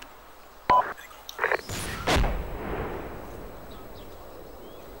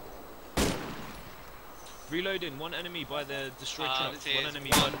 Reloading. One enemy by the destroyed truck. One enemy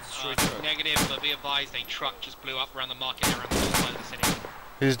by the destroyed truck. Negative, but be advised, a truck just blew up around the market area on the north side of the city.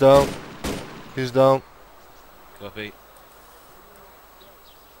 He's down. He's down. Copy.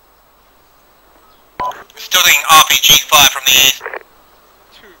 We're still getting RPG fire from the east.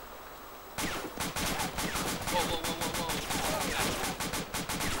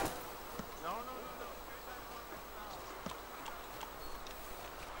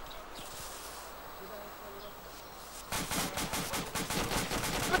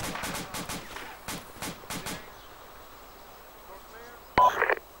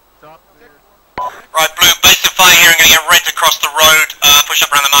 Right, blue, base of fire here. I'm going to get red to cross the road, push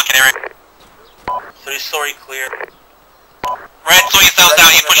up around the market area. 3-story clear. Red, sort yourselves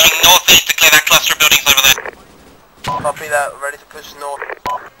out. You're pushing northeast to clear that cluster of buildings over there. Copy that. Ready to push north.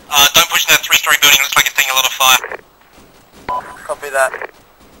 Don't push that 3-story building. Looks like it's taking a lot of fire. Copy that.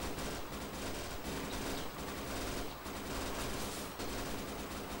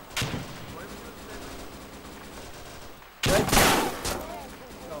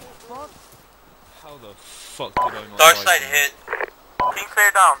 How the fuck did I not Dark die side from hit. Team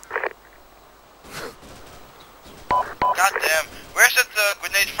clear down. God damn. Where's that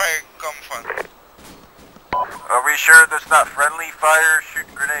grenade fire coming from? Are we sure that's not friendly fire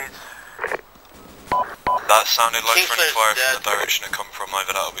shooting grenades? That sounded like King friendly Clear's fire dead. from the direction it come from.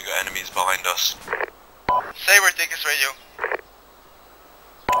 Either that or we got enemies behind us. Saber, take his radio.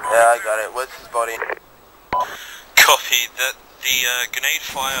 Yeah, I got it. What's his body? Copy. That the grenade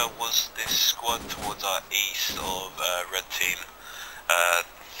fire was this squad towards our east of red team.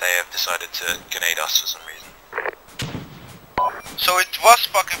 They have decided to grenade us for some reason. So it was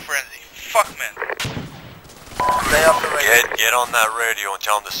fucking friendly. Fuck, man. Stay off the radio. Get on that radio and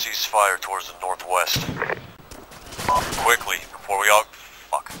tell them to cease fire towards the northwest. Quickly, before we all...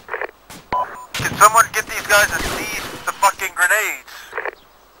 Fuck. Can someone get these guys to cease the fucking grenades?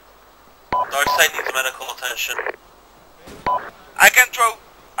 Dark side needs medical attention. I can throw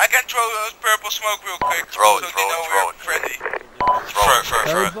purple smoke real quick. Throw it. Friendly.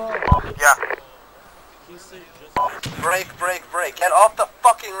 Throw it. Yeah. Break. Get off the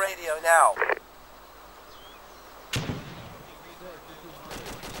fucking radio now.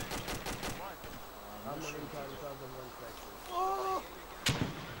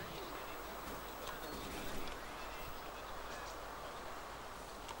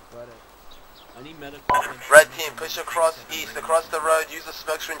 I need medical. Red team, push across east, across the road, use the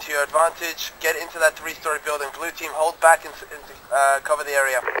smoke screen to your advantage, get into that 3-story building. Blue team, hold back and cover the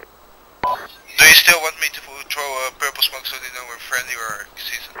area. Do you still want me to throw a purple smoke so they know we're friendly or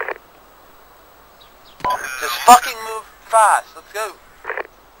season? Just fucking move fast, let's go.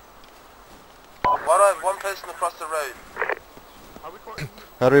 Why do I have one person across the road?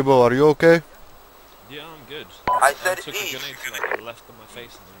 Haribo, are you okay? Yeah, I'm good. I said took east. a grenade to like the left of my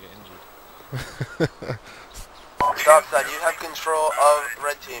face and then get injured. Darkside, you have control of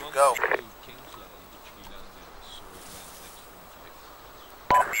red team, go.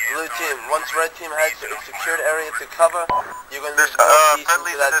 Blue team, once red team heads to a secured area to cover, you're going to move northeast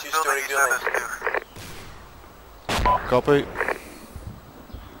into that 2-story building. Copy.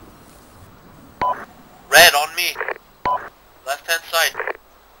 Red on me. Left hand side.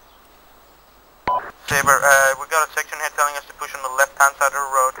 Saber, we got a section here telling us to push on the left-hand side of the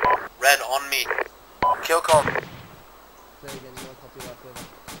road. Red on me. Kill com.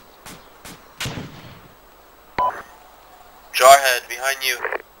 Jarhead behind you.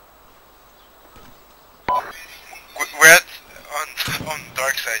 We're on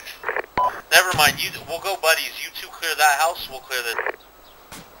dark side. Never mind, we'll go buddies. You two clear that house, we'll clear the...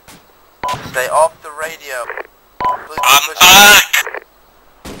 Stay off the radio. I'm back!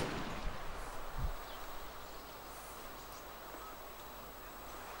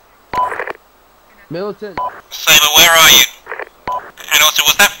 Militant. Saber, where are you? And also,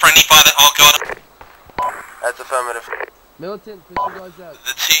 was that friendly fire that... Oh god. That's affirmative. Militant, push you guys out.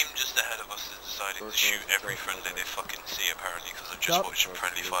 The team just ahead of us is deciding to shoot every friendly they fucking see apparently because they've just watched them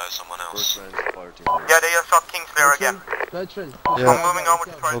friendly fire someone else. Yeah, they just shot Kingslayer again. Veteran. Yeah. I'm moving on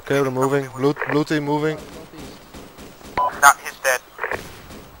with the try. Okay, we're moving. Blue team moving. Nah, he's dead.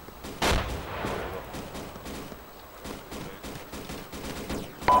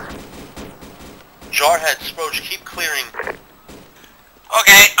 Jarhead, Sproach, keep clearing.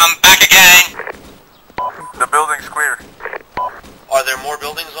 Okay, I'm back again. The building's clear. Are there more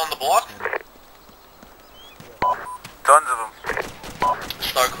buildings on the block? Tons of them.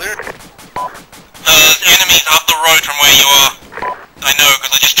 Start clear. There's enemies up the road from where you are. I know,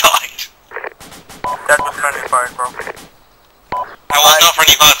 because I just died. That was friendly fire, bro. I was not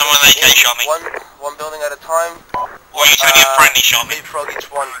friendly fire, someone with AK shot me. One building at a time. Or you took a friendly shot me. Leapfrog each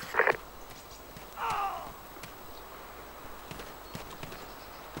one.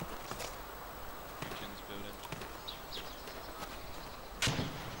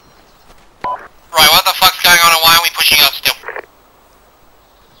 Right, what the fuck's going on and why are we pushing out still?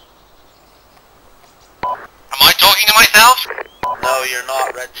 Am I talking to myself? No, you're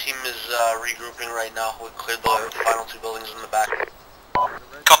not. Red team is regrouping right now. We cleared the final 2 buildings in the back.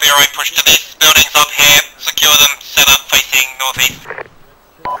 Copy, alright, push to these buildings up here, secure them, set up facing northeast.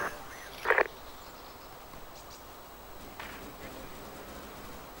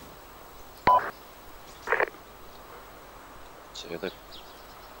 See you there.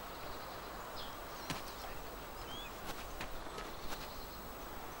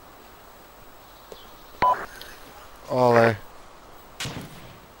 Ole.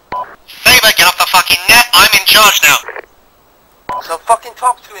 Saber, get off the fucking net, I'm in charge now. So fucking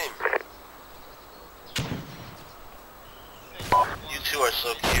talk to him. You two are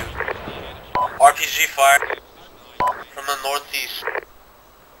so cute. RPG fire from the northeast.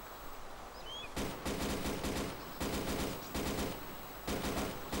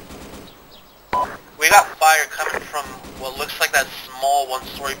 We got fire coming from what looks like that small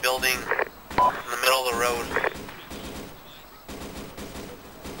 1-story building in the middle of the road.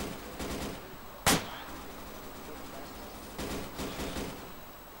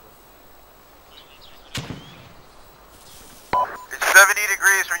 It's 70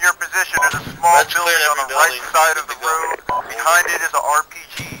 degrees from your position. There's a small building on the right side of the road. Behind it is an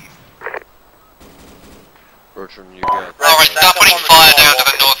RPG. Bertram, you got... Alright, start putting fire down to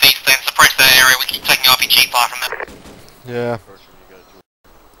the northeast then, suppress that area, we keep taking RPG fire from them. Yeah.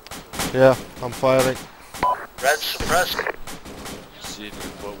 Yeah, I'm firing. Red suppressed. See if you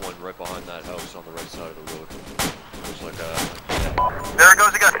can put one right behind that house on the right side of the road. Looks like a... There it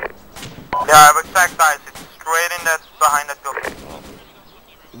goes again. Yeah, I have exact eyes. It's straight in that, behind that building.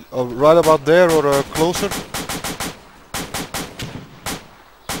 Right about there or closer?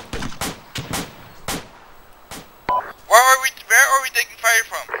 Where are we taking fire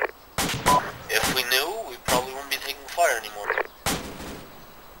from? If we knew, we probably wouldn't be taking fire anymore.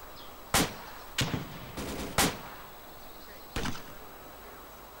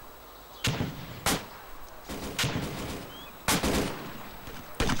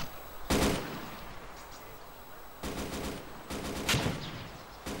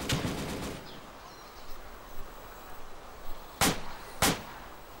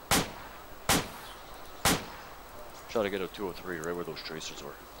 Try to get a 203 right where those tracers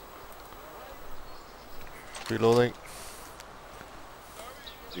were. Reloading.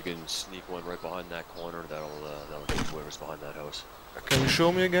 If you can sneak one right behind that corner, that'll get whoever's behind that house. Can you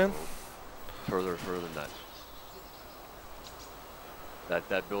show me again? Further than that.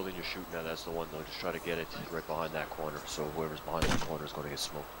 That building you're shooting at, that's the one though. Just try to get it right behind that corner, so whoever's behind that corner is going to get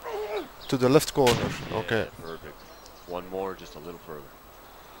smoked. To the left corner. Yeah, Okay. Perfect. One more, just a little further.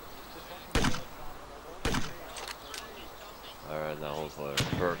 Alright, now hold fire.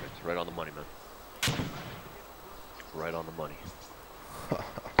 Perfect. Right on the money, man. Right on the money.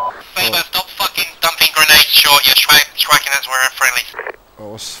 Saber, stop fucking dumping grenades short. You're striking us where we're friendly. I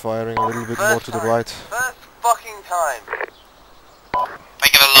was firing a little bit more to the right. First fucking time.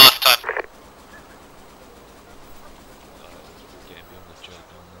 Make it the last time.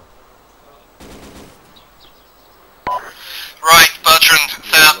 Right, Bertrand,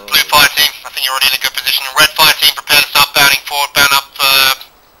 set up blue fire team. I think you're already in a good position. Red fire team, prepare to start bounding forward, bound up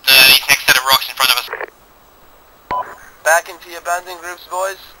these next set of rocks in front of us. Back into your banding groups,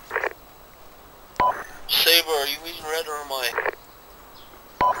 boys. Saber, are you reading red or am I?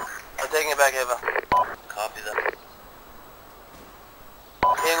 I'm taking it back, Eva. Copy that.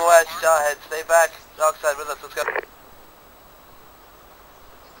 King West, Jawhead, stay back. Dark side with us, let's go.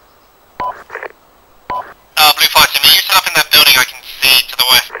 Blue fire team, are you set up in that building I can see to the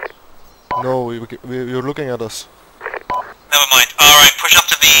west? No, you're looking at us. Never mind. Alright, push up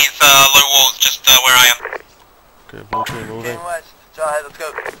to these low walls just where I am. Okay, blue team moving. King West, Jawhead, let's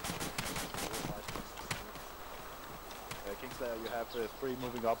go. Kingslayer, you have 3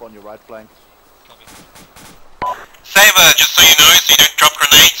 moving up on your right flank. Saber, just so you know, so you don't drop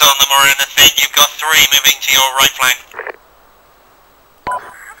grenades on them or anything, you've got 3 moving to your right flank.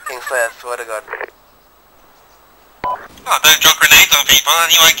 Kingslayer, swear to God. Oh, don't drop grenades on people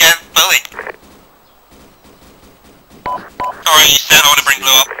and you won't get bullied. Alright, you said I want to bring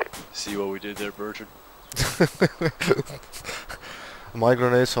blue up. See what we did there, Bertrand? My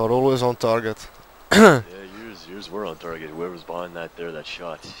grenades are always on target. Yeah, yours were on target. Whoever's behind that there, that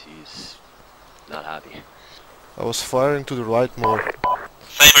shot, he's not happy. I was firing to the right more.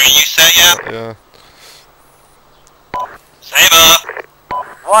 Saber, are you set yet? Yeah. Saber!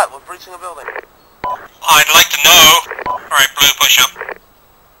 What? We're breaching a building. I'd like to know. Alright, blue, push up.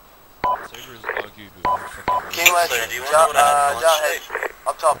 Saber's argued with me fucking... King West, Jawhead,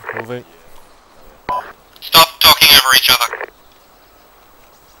 up top. Moving. Stop talking over each other.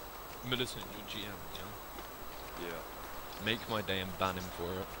 Militant, you're GM, yeah? Yeah. Make my day and ban him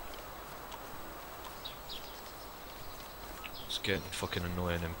for it. It's getting fucking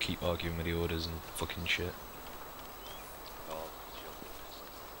annoying him, keep arguing with the orders and fucking shit.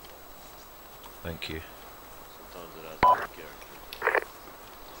 Thank you. Sometimes it has a character.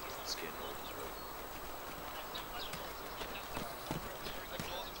 Skin hold is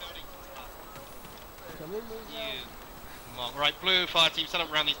right. Right, blue fire team set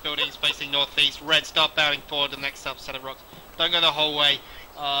up around these buildings facing northeast. Red, start bowing forward. The next set of rocks. Don't go the whole way.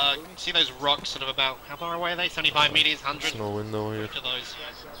 See those rocks sort of about, how far away are they? 75 meters, 100? There's no window here. Which of those?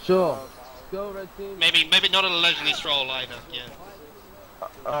 Sure. Go, red team. Maybe not a leisurely stroll either, yeah.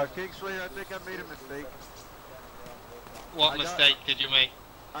 Kingslayer, I think I made a mistake. What mistake did you make?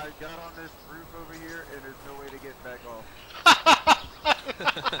 I got on this roof over here and there's no way to get back off.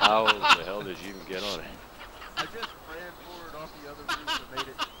 How the hell did you even get on it? I just ran forward off the other roof and made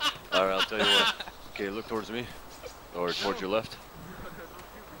it. Alright, I'll tell you what. Okay, look towards me. Or towards your left.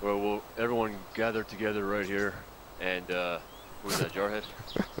 Well, we'll everyone gather together right here. And, who's that, Jarhead?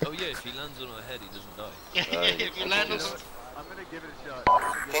 Oh yeah, if he lands on our head, he doesn't die. If you land on... I'm gonna give it a shot.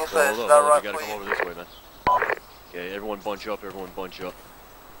 Kingslayer, hold start on, right you gotta come over this way, man. Okay, everyone bunch up,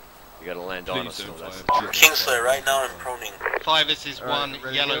 You gotta land on us. No, that's Kingslayer, right now I'm proning. 5, this is 1,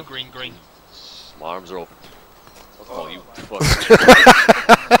 yellow, green, green. my arms are open. Oh, you fuck.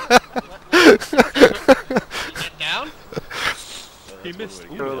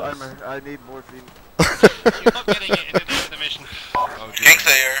 I need morphine. You're not getting it in the end of the mission.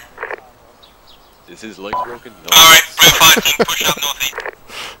 Kingslayer. Is his leg broken? No. Alright, blue 5 team, push up northeast.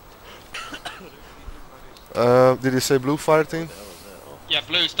 Did you say blue fire team? Yeah,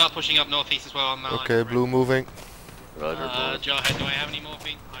 blue, start pushing up northeast as well on that Okay, blue moving. Roger, Jarhead, do I have any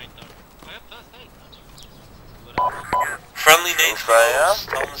morphine? I don't. I have first aid. Friendly nades close.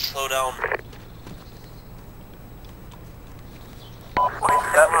 Tell them to slow down.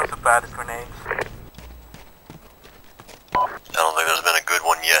 That was a bad grenade. I don't think there's been a good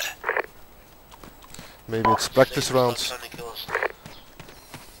one yet. Maybe it's practice rounds. I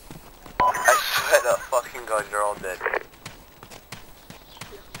swear to fucking god, you're all dead.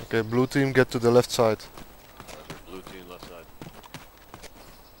 Okay, blue team, get to the left side. Blue team, left side.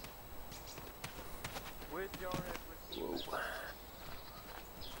 Where's your head? Whoa.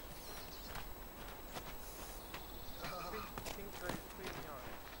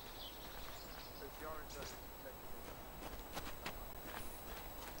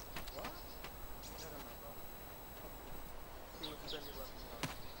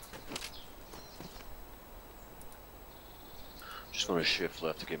 Just going to shift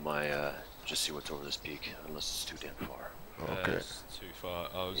left to get my, just see what's over this peak, unless it's too damn far. Okay. It's too far.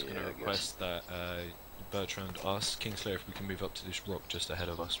 I was going to request that Bertrand us, Kingslayer, if we can move up to this rock just ahead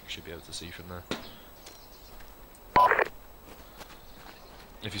of us, we should be able to see from there.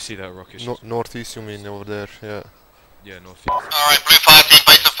 If you see that rock, it's northeast, you mean, over there, yeah. Yeah, northeast. Alright, blue 5 team,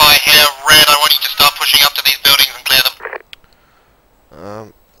 base of fire here. Red, I want you to start pushing up to these buildings and clear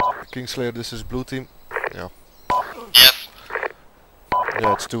them. Kingslayer, this is blue team. Yeah. Yes.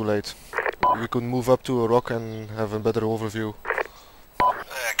 Yeah, it's too late. We could move up to a rock and have a better overview.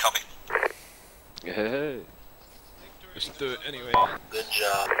 Copy. Hey. Just do it anyway. Good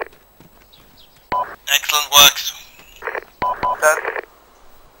job. Excellent works.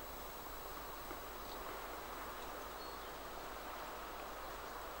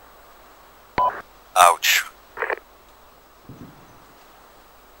 Ouch.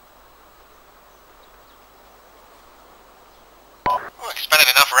 Oh, expended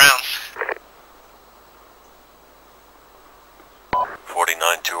enough rounds.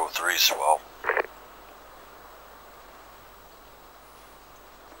 49-203, swell.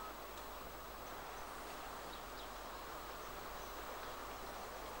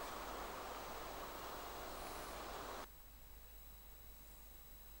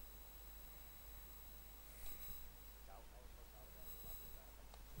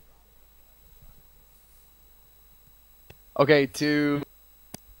 Okay,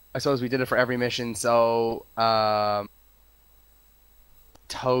 I suppose we did it for every mission, so,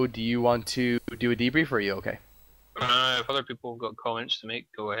 Toad, do you want to do a debrief, or are you okay? If other people have got comments to make,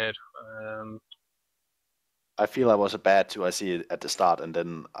 go ahead. I feel I was a bad 2IC at the start, and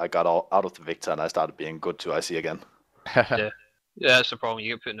then I got out of the Victor, and I started being good 2IC again. Yeah, that's the problem.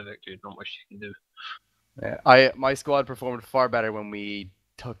 You get put in the victory, not much you can do. Yeah, my squad performed far better when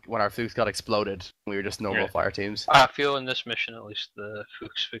our flukes got exploded. We were just normal fire teams. I feel in this mission, at least, the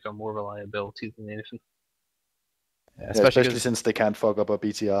flukes become more reliability than anything. Yeah, especially since they can't fuck up a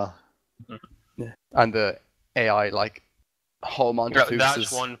BTR. Yeah. And the AI, like, whole month of flukes.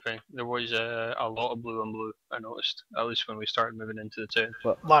 That's one thing. There was a lot of blue on blue, I noticed, at least when we started moving into the town.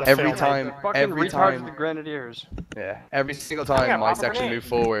 But A lot of every fail time, the Grenadiers. Yeah, every single time my section moved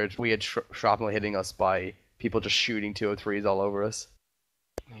forward, we had shrapnel hitting us by people just shooting 203s all over us.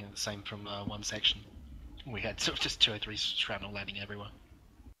 Yeah, the same from one section. We had sort of just 203 shrapnel landing everywhere.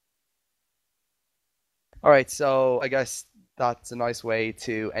 Alright, so I guess that's a nice way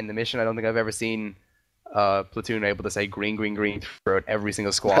to end the mission. I don't think I've ever seen a platoon able to say green, green, green throughout every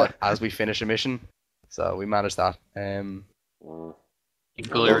single squad as we finish a mission. So we managed that.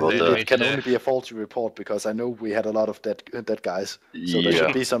 It can only be a faulty report because I know we had a lot of dead guys. So there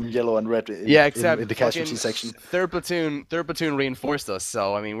should be some yellow and red in the casualty section. Third platoon reinforced us,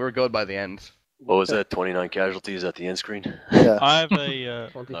 so I mean we're good by the end. What was that? 29 casualties at the end screen? Yeah. I have a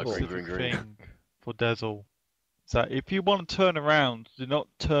green, green, green. thing for Dazzle. So if you want to turn around, do not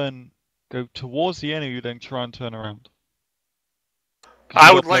go towards the enemy, then try and turn around.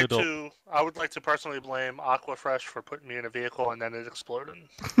 I would like to personally blame Aquafresh for putting me in a vehicle and then it exploded.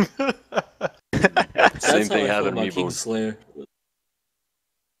 Same thing happened to me, Kingslayer.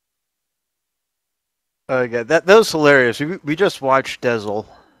 Okay, that was hilarious. We just watched Dezel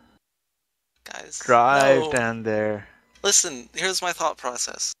Guys, drive down there. Listen, here's my thought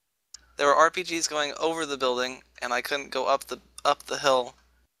process. There were RPGs going over the building, and I couldn't go up the hill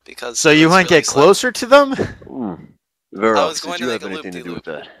because. So you want to get closer to them? Vera, I was going did you to have make a anything to do with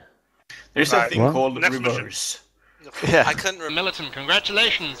that? There's a thing called reverse. Yeah. I couldn't remember. Militant,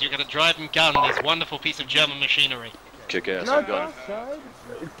 congratulations! You got to drive and gun this wonderful piece of German machinery. Kick ass, Not I'm gunning. outside.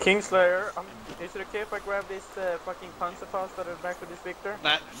 Kingslayer, is it okay if I grab this fucking Panzerfaust out of the back of this Victor?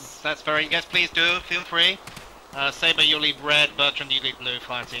 That's very. Yes, please do. Feel free. Saber, you lead red. Bertrand, you lead blue.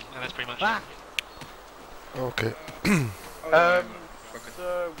 Fire team, and that's pretty much it. Okay.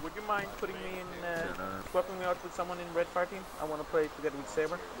 So, would you mind putting me in, swapping me out with someone in red fire team? I want to play together with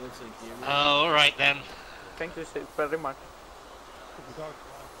Saber. Oh, alright then. Thank you very much.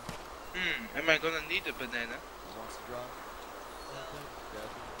 Am I gonna need a banana?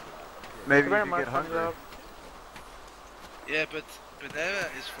 Maybe very you much, get hungry. Yeah, but banana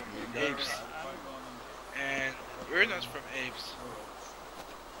is from apes. And Urna's from apes.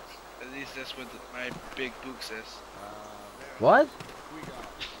 At least that's what my big book says. What?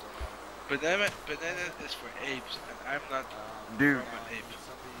 Banana is for apes, and I'm not Dude, from an ape.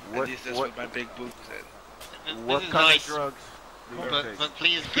 what- At least that's what- what my big book said. What This is kind nice. of drugs do you take? But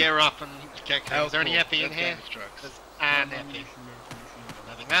please gear up and get. Is there any Alcohol, epi in that here? kind of drugs. There's an epi.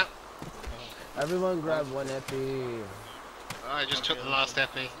 Having that. Everyone grab one epi. I just took the last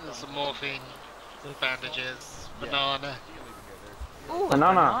epi. There's some morphine, bandages, banana. Ooh,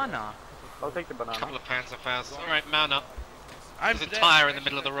 banana. I'll take the banana. Couple of Panzerfaust. Alright, mount up. I'm There's a dead. tire in the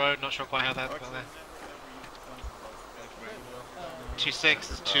middle of the road, not sure quite how that got there.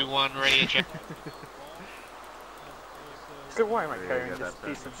 2-6, 2-1, radio check. So why am I carrying this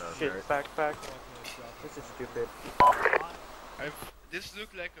piece of shit backpack? This is stupid. This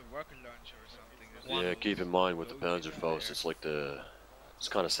looked like a rocket launcher or something. Yeah, keep in mind with the Panzerfaust, it's like it's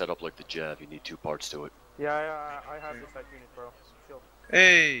kind of set up like the Jav. You need two parts to it. Yeah, I have this at unit, bro. Chill.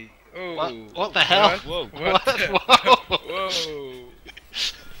 Hey! Oh! What the hell? Whoa! What? Whoa! Whoa!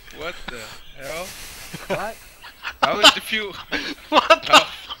 What the hell? What? How is the fuel? What the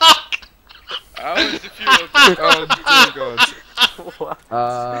fuck? How is the fuel? Oh dear God.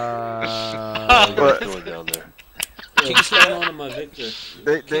 What's going down there? Kingslayer on my Victor.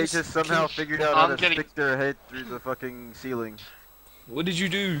 They just somehow figured out how to getting- stick their head through the fucking ceiling. What did you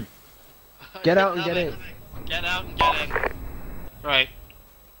do? Get out and get in. Get out and get in. Right.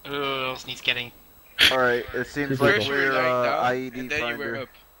 Who else needs getting? Alright, it seems People. like we're IED and then you were finder. up.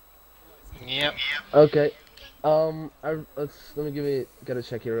 Yep. Okay. Let me get a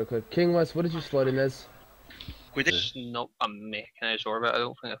check here real quick. King West, what did you slot in as? It's not a mechanized orbit. I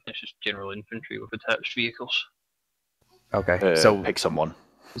don't think I think it's just general infantry with attached vehicles. Okay, so pick someone.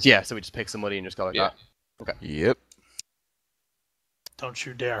 Yeah, so we just pick somebody and just go like that. Okay. Yep. Don't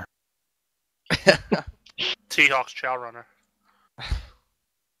you dare. T-Hawk's chow runner.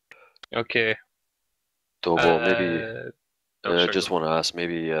 Okay. So, well, maybe. I sorry, just go want to ask,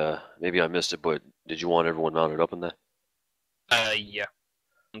 maybe I missed it, but did you want everyone mounted up in that? yeah.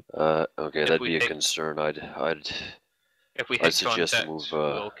 Okay, If that'd we be a hit- concern. If we I'd hit suggest contact, move.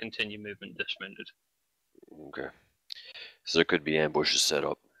 we'll continue movement dismounted. Okay. So there could be ambushes set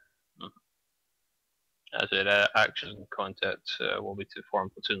up. As it actions and contact will be to form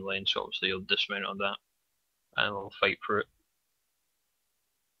platoon lane, so obviously you'll dismount on that, and we'll fight for it.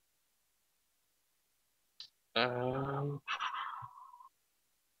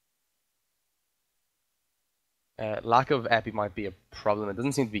 Lack of epi might be a problem. It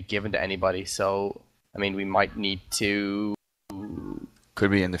doesn't seem to be given to anybody, so I mean we might need to.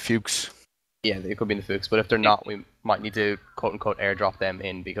 Could be in the Fuchs. Yeah, they could be in the Fuchs, but if they're not, we might need to quote unquote airdrop them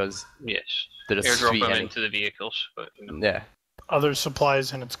in because Yes, they're just airdrop sweet them any- into the vehicles, but you know. Yeah. Other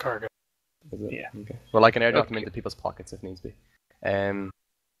supplies in its cargo. Yeah. Okay. Well, I can airdrop them into people's pockets if needs be.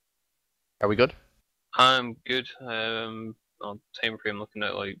 Are we good? I'm good. On time frame, looking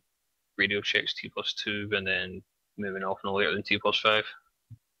at like radio checks T+2, and then moving off no later than T+5.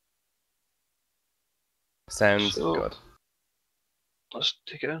 Sounds So- good. Let's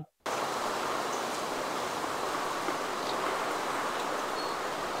take it in.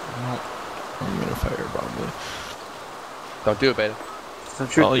 I'm gonna fire probably. Don't do it, beta.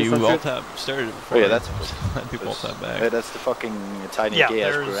 Oh, you alt tab started it before. Oh yeah, that's people alt tab back. Yeah, that's the fucking tiny Yeah, gay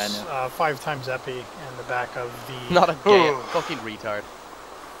ass there's piranha. 5 times epi in the back of the... Not a gay fucking retard.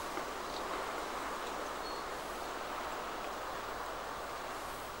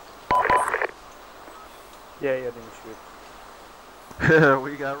 Yeah, didn't shoot.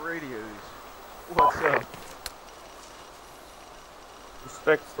 We got radios. What's up?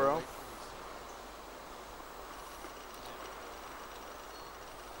 Respect, bro.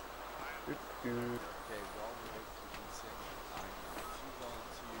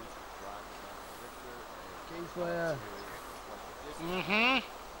 Kingslayer, Mm-hmm.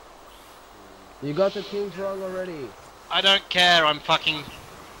 you got the kings wrong already. I don't care, I'm fucking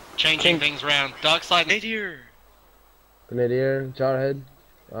changing things around. Dark side. Nadir! Grenadier, Jarhead,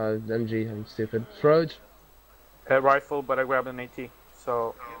 MG, I'm stupid. Froj? A rifle, but I grabbed an AT.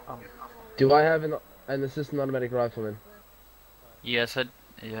 So, Do I have an assistant automatic rifleman? Yes,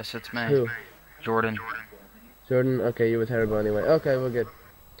 it's me. Who? Jordan. Jordan? Okay, you were terrible anyway. Okay, we're good.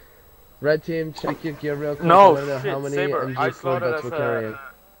 Red team, check your gear real quick. No, I want to know shit, how many Saber. I MG4 slaughtered butts as we're carrying.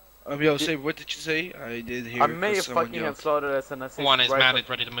 Yo, Saber, what did you say? I did hear. I may have someone fucking yelled. have slaughtered as an assist. One is rifle, mounted,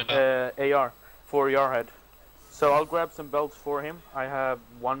 ready to move out. AR for Yarhead. So I'll grab some belts for him. I have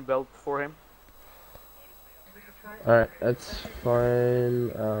one belt for him. Alright, that's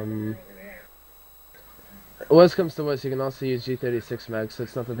fine. Worst comes to worst, you can also use G36 mags, so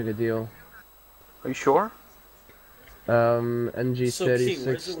it's not that big a deal. Are you sure?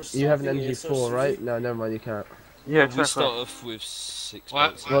 MG36. You have an MG4, right? No, never mind, you can't. Yeah, we start off with 6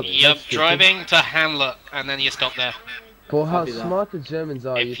 What? belts. You're driving to Hamlet, and then you stop there. For how smart the Germans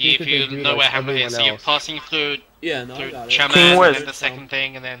are, you think If that you they do know like where Hamlet everyone is, so you're else. passing through Yeah, no, I got it. Chaman, King and West. then the second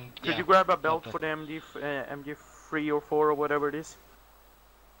thing, and then Could you grab a belt for the MG3 or 4 or whatever it is?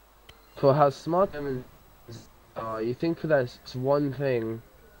 For how smart Germans are, you think for that one thing,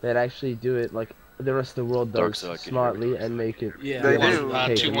 they'd actually do it like the rest of the world Dark does, side, can you smartly, and make it... Yeah, They one do.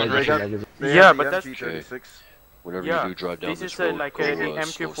 cake Two and one make it right. magazine. Yeah, but that's MG36. Whenever yeah. you do drive down This this is road, like go, a slow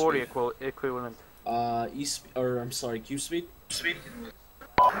MQ40 speed. equivalent. I'm sorry, Q speed?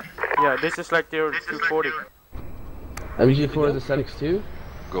 Yeah, this is like their 240. MG4 is a Celtics too?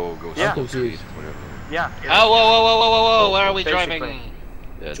 Go Yeah. slow speed, whatever. Yeah. Oh, whoa, where are we Basically. driving?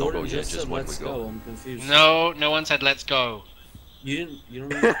 Yeah, don't Jordan go yet, just just said when we let's go. go, I'm confused. No one said let's go. You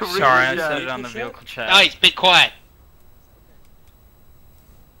don't Sorry, I Yeah. said it on the vehicle chat. Guys, be quiet.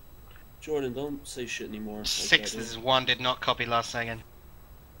 Jordan, don't say shit anymore. like that, Six, dude. this is one, did not copy last second.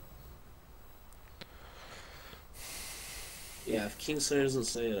 Yeah, if Kingslayer doesn't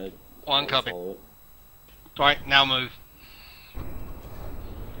say it, One I'll copy. follow it. Right, now move.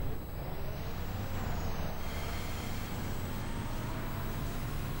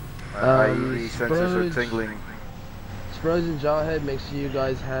 IEV sensors are tingling. Spurs and Jarhead, make sure you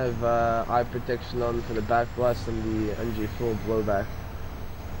guys have eye protection on for the backblast and the MG4 blowback.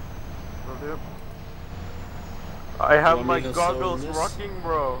 I have want my me to start goggles on this? rocking,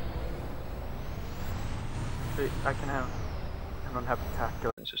 bro. See, I don't have to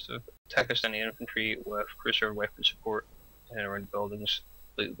tackle. It's just a Pakistani infantry with cruiser weapon support and around buildings,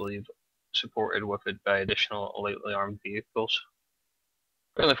 I believe supported with it by additional lightly armed vehicles.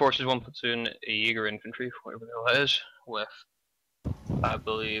 Friendly forces, one platoon, a Jaeger infantry, whatever the hell that is, with, I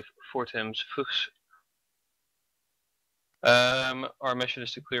believe, 4 times Fuchs. Our mission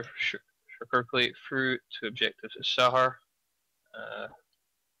is to clear Shukurkulay through to objectives at Sahar.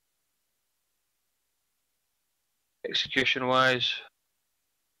 Execution wise,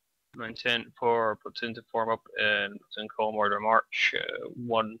 my intent for platoon to form up in platoon column order march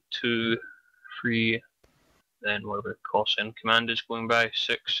 1, 2, 3, then whatever cost in command is going by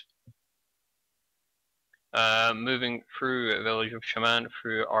 6. Moving through a village of Shaman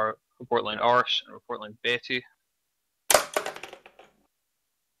through our report line Ars and report line Betty.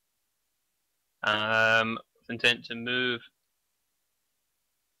 With intent to move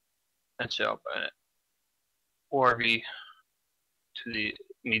and set up an ORV to the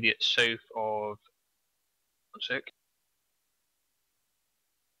immediate south of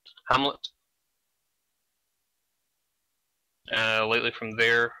Hamlet. Lately from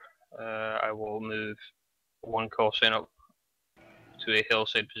there, I will move one call sign up to a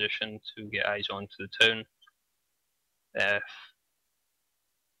hillside position to get eyes onto the town. If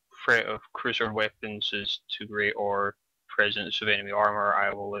threat of cruiser weapons is too great or presence of enemy armor,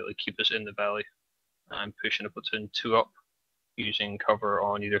 I will likely keep us in the valley. I'm pushing a platoon 2 up, using cover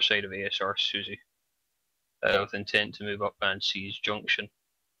on either side of ASR Susie, with intent to move up and seize Junction.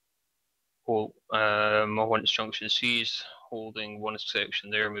 Once Junction seized, holding one section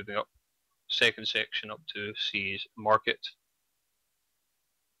there, moving up second section up to seize Market,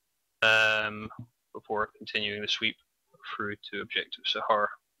 before continuing the sweep through to objective Sahara.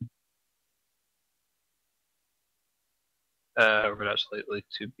 That's likely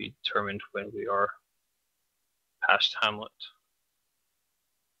to be determined when we are past Hamlet.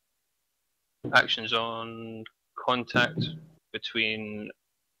 Actions on contact between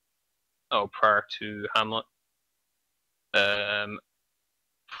prior to Hamlet.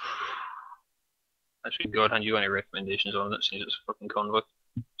 Actually, Godhand, you got any recommendations on it since it's a fucking convoy,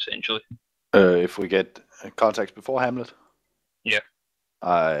 essentially? If we get contacts before Hamlet, yeah,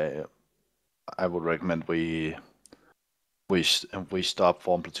 I would recommend we stop,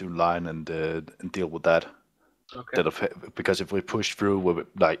 form platoon line, and deal with that. Instead of, because if we push through, we're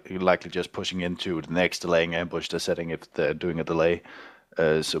likely just pushing into the next delaying ambush they're setting if they're doing a delay.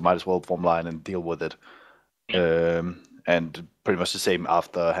 So might as well form line and deal with it. And pretty much the same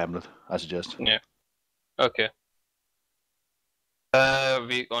after Hamlet, I suggest. Yeah. Okay.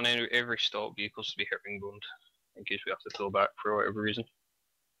 On every stop, vehicles to be herringboned in case we have to pull back for whatever reason.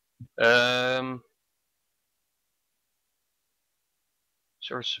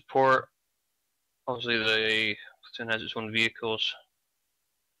 Sort of support. Obviously, the platoon has its own vehicles.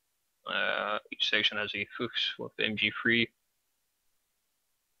 Each section has a Fuchs with MG3.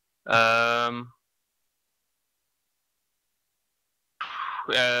 I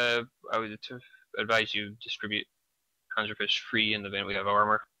would advise you distribute Panzerfaust free in the event we have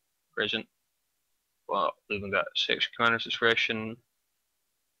armor present, while leaving that section commander's discretion.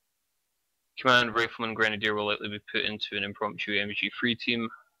 Command Rifleman Grenadier will likely be put into an impromptu MG3 team.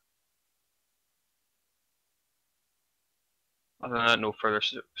 Other than that, no further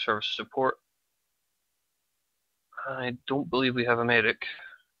service support. I don't believe we have a medic,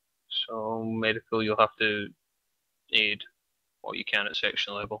 so medical you'll have to aid what you can at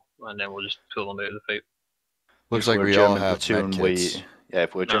section level, and then we'll just pull them out of the fight. Looks If like we're we German all have platoon, medkits.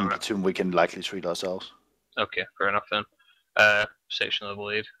 if we're a German platoon, we can likely treat ourselves. Okay, fair enough then. Section level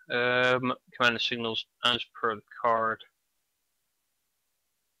aid. Command and signals as per the card.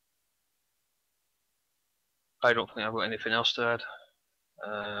 I don't think I've got anything else to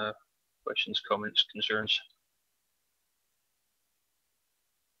add. Questions, comments, concerns?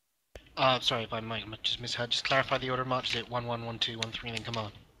 Sorry if I might just misheard. Just clarify the order of march. Is it 1, 1, 1, 2, 1, 3, and then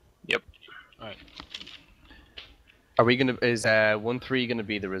command? Yep. Alright. Are we gonna? Is 1-3 gonna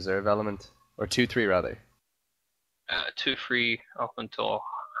be the reserve element, or 2-3 rather? 2-3 up until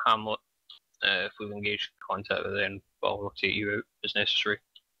Hamlet. If we've engaged contact, then I'll rotate you out as necessary.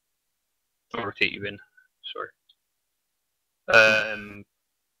 I'll rotate you in. Sorry.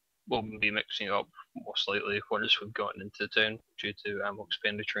 We'll be mixing it up most likely once we've gotten into town due to ammo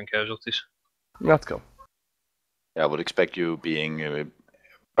expenditure and casualties. That's cool. Yeah, I would expect you being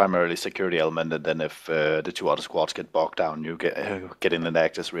primarily security element, and then if the two other squads get bogged down, you get in and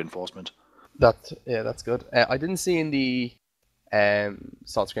act as reinforcement. That's good. I didn't see in the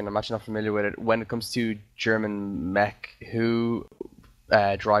salt screen. I'm actually not familiar with it. When it comes to German mech, who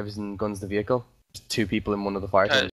drives and guns the vehicle? 2 people in one of the fire teams.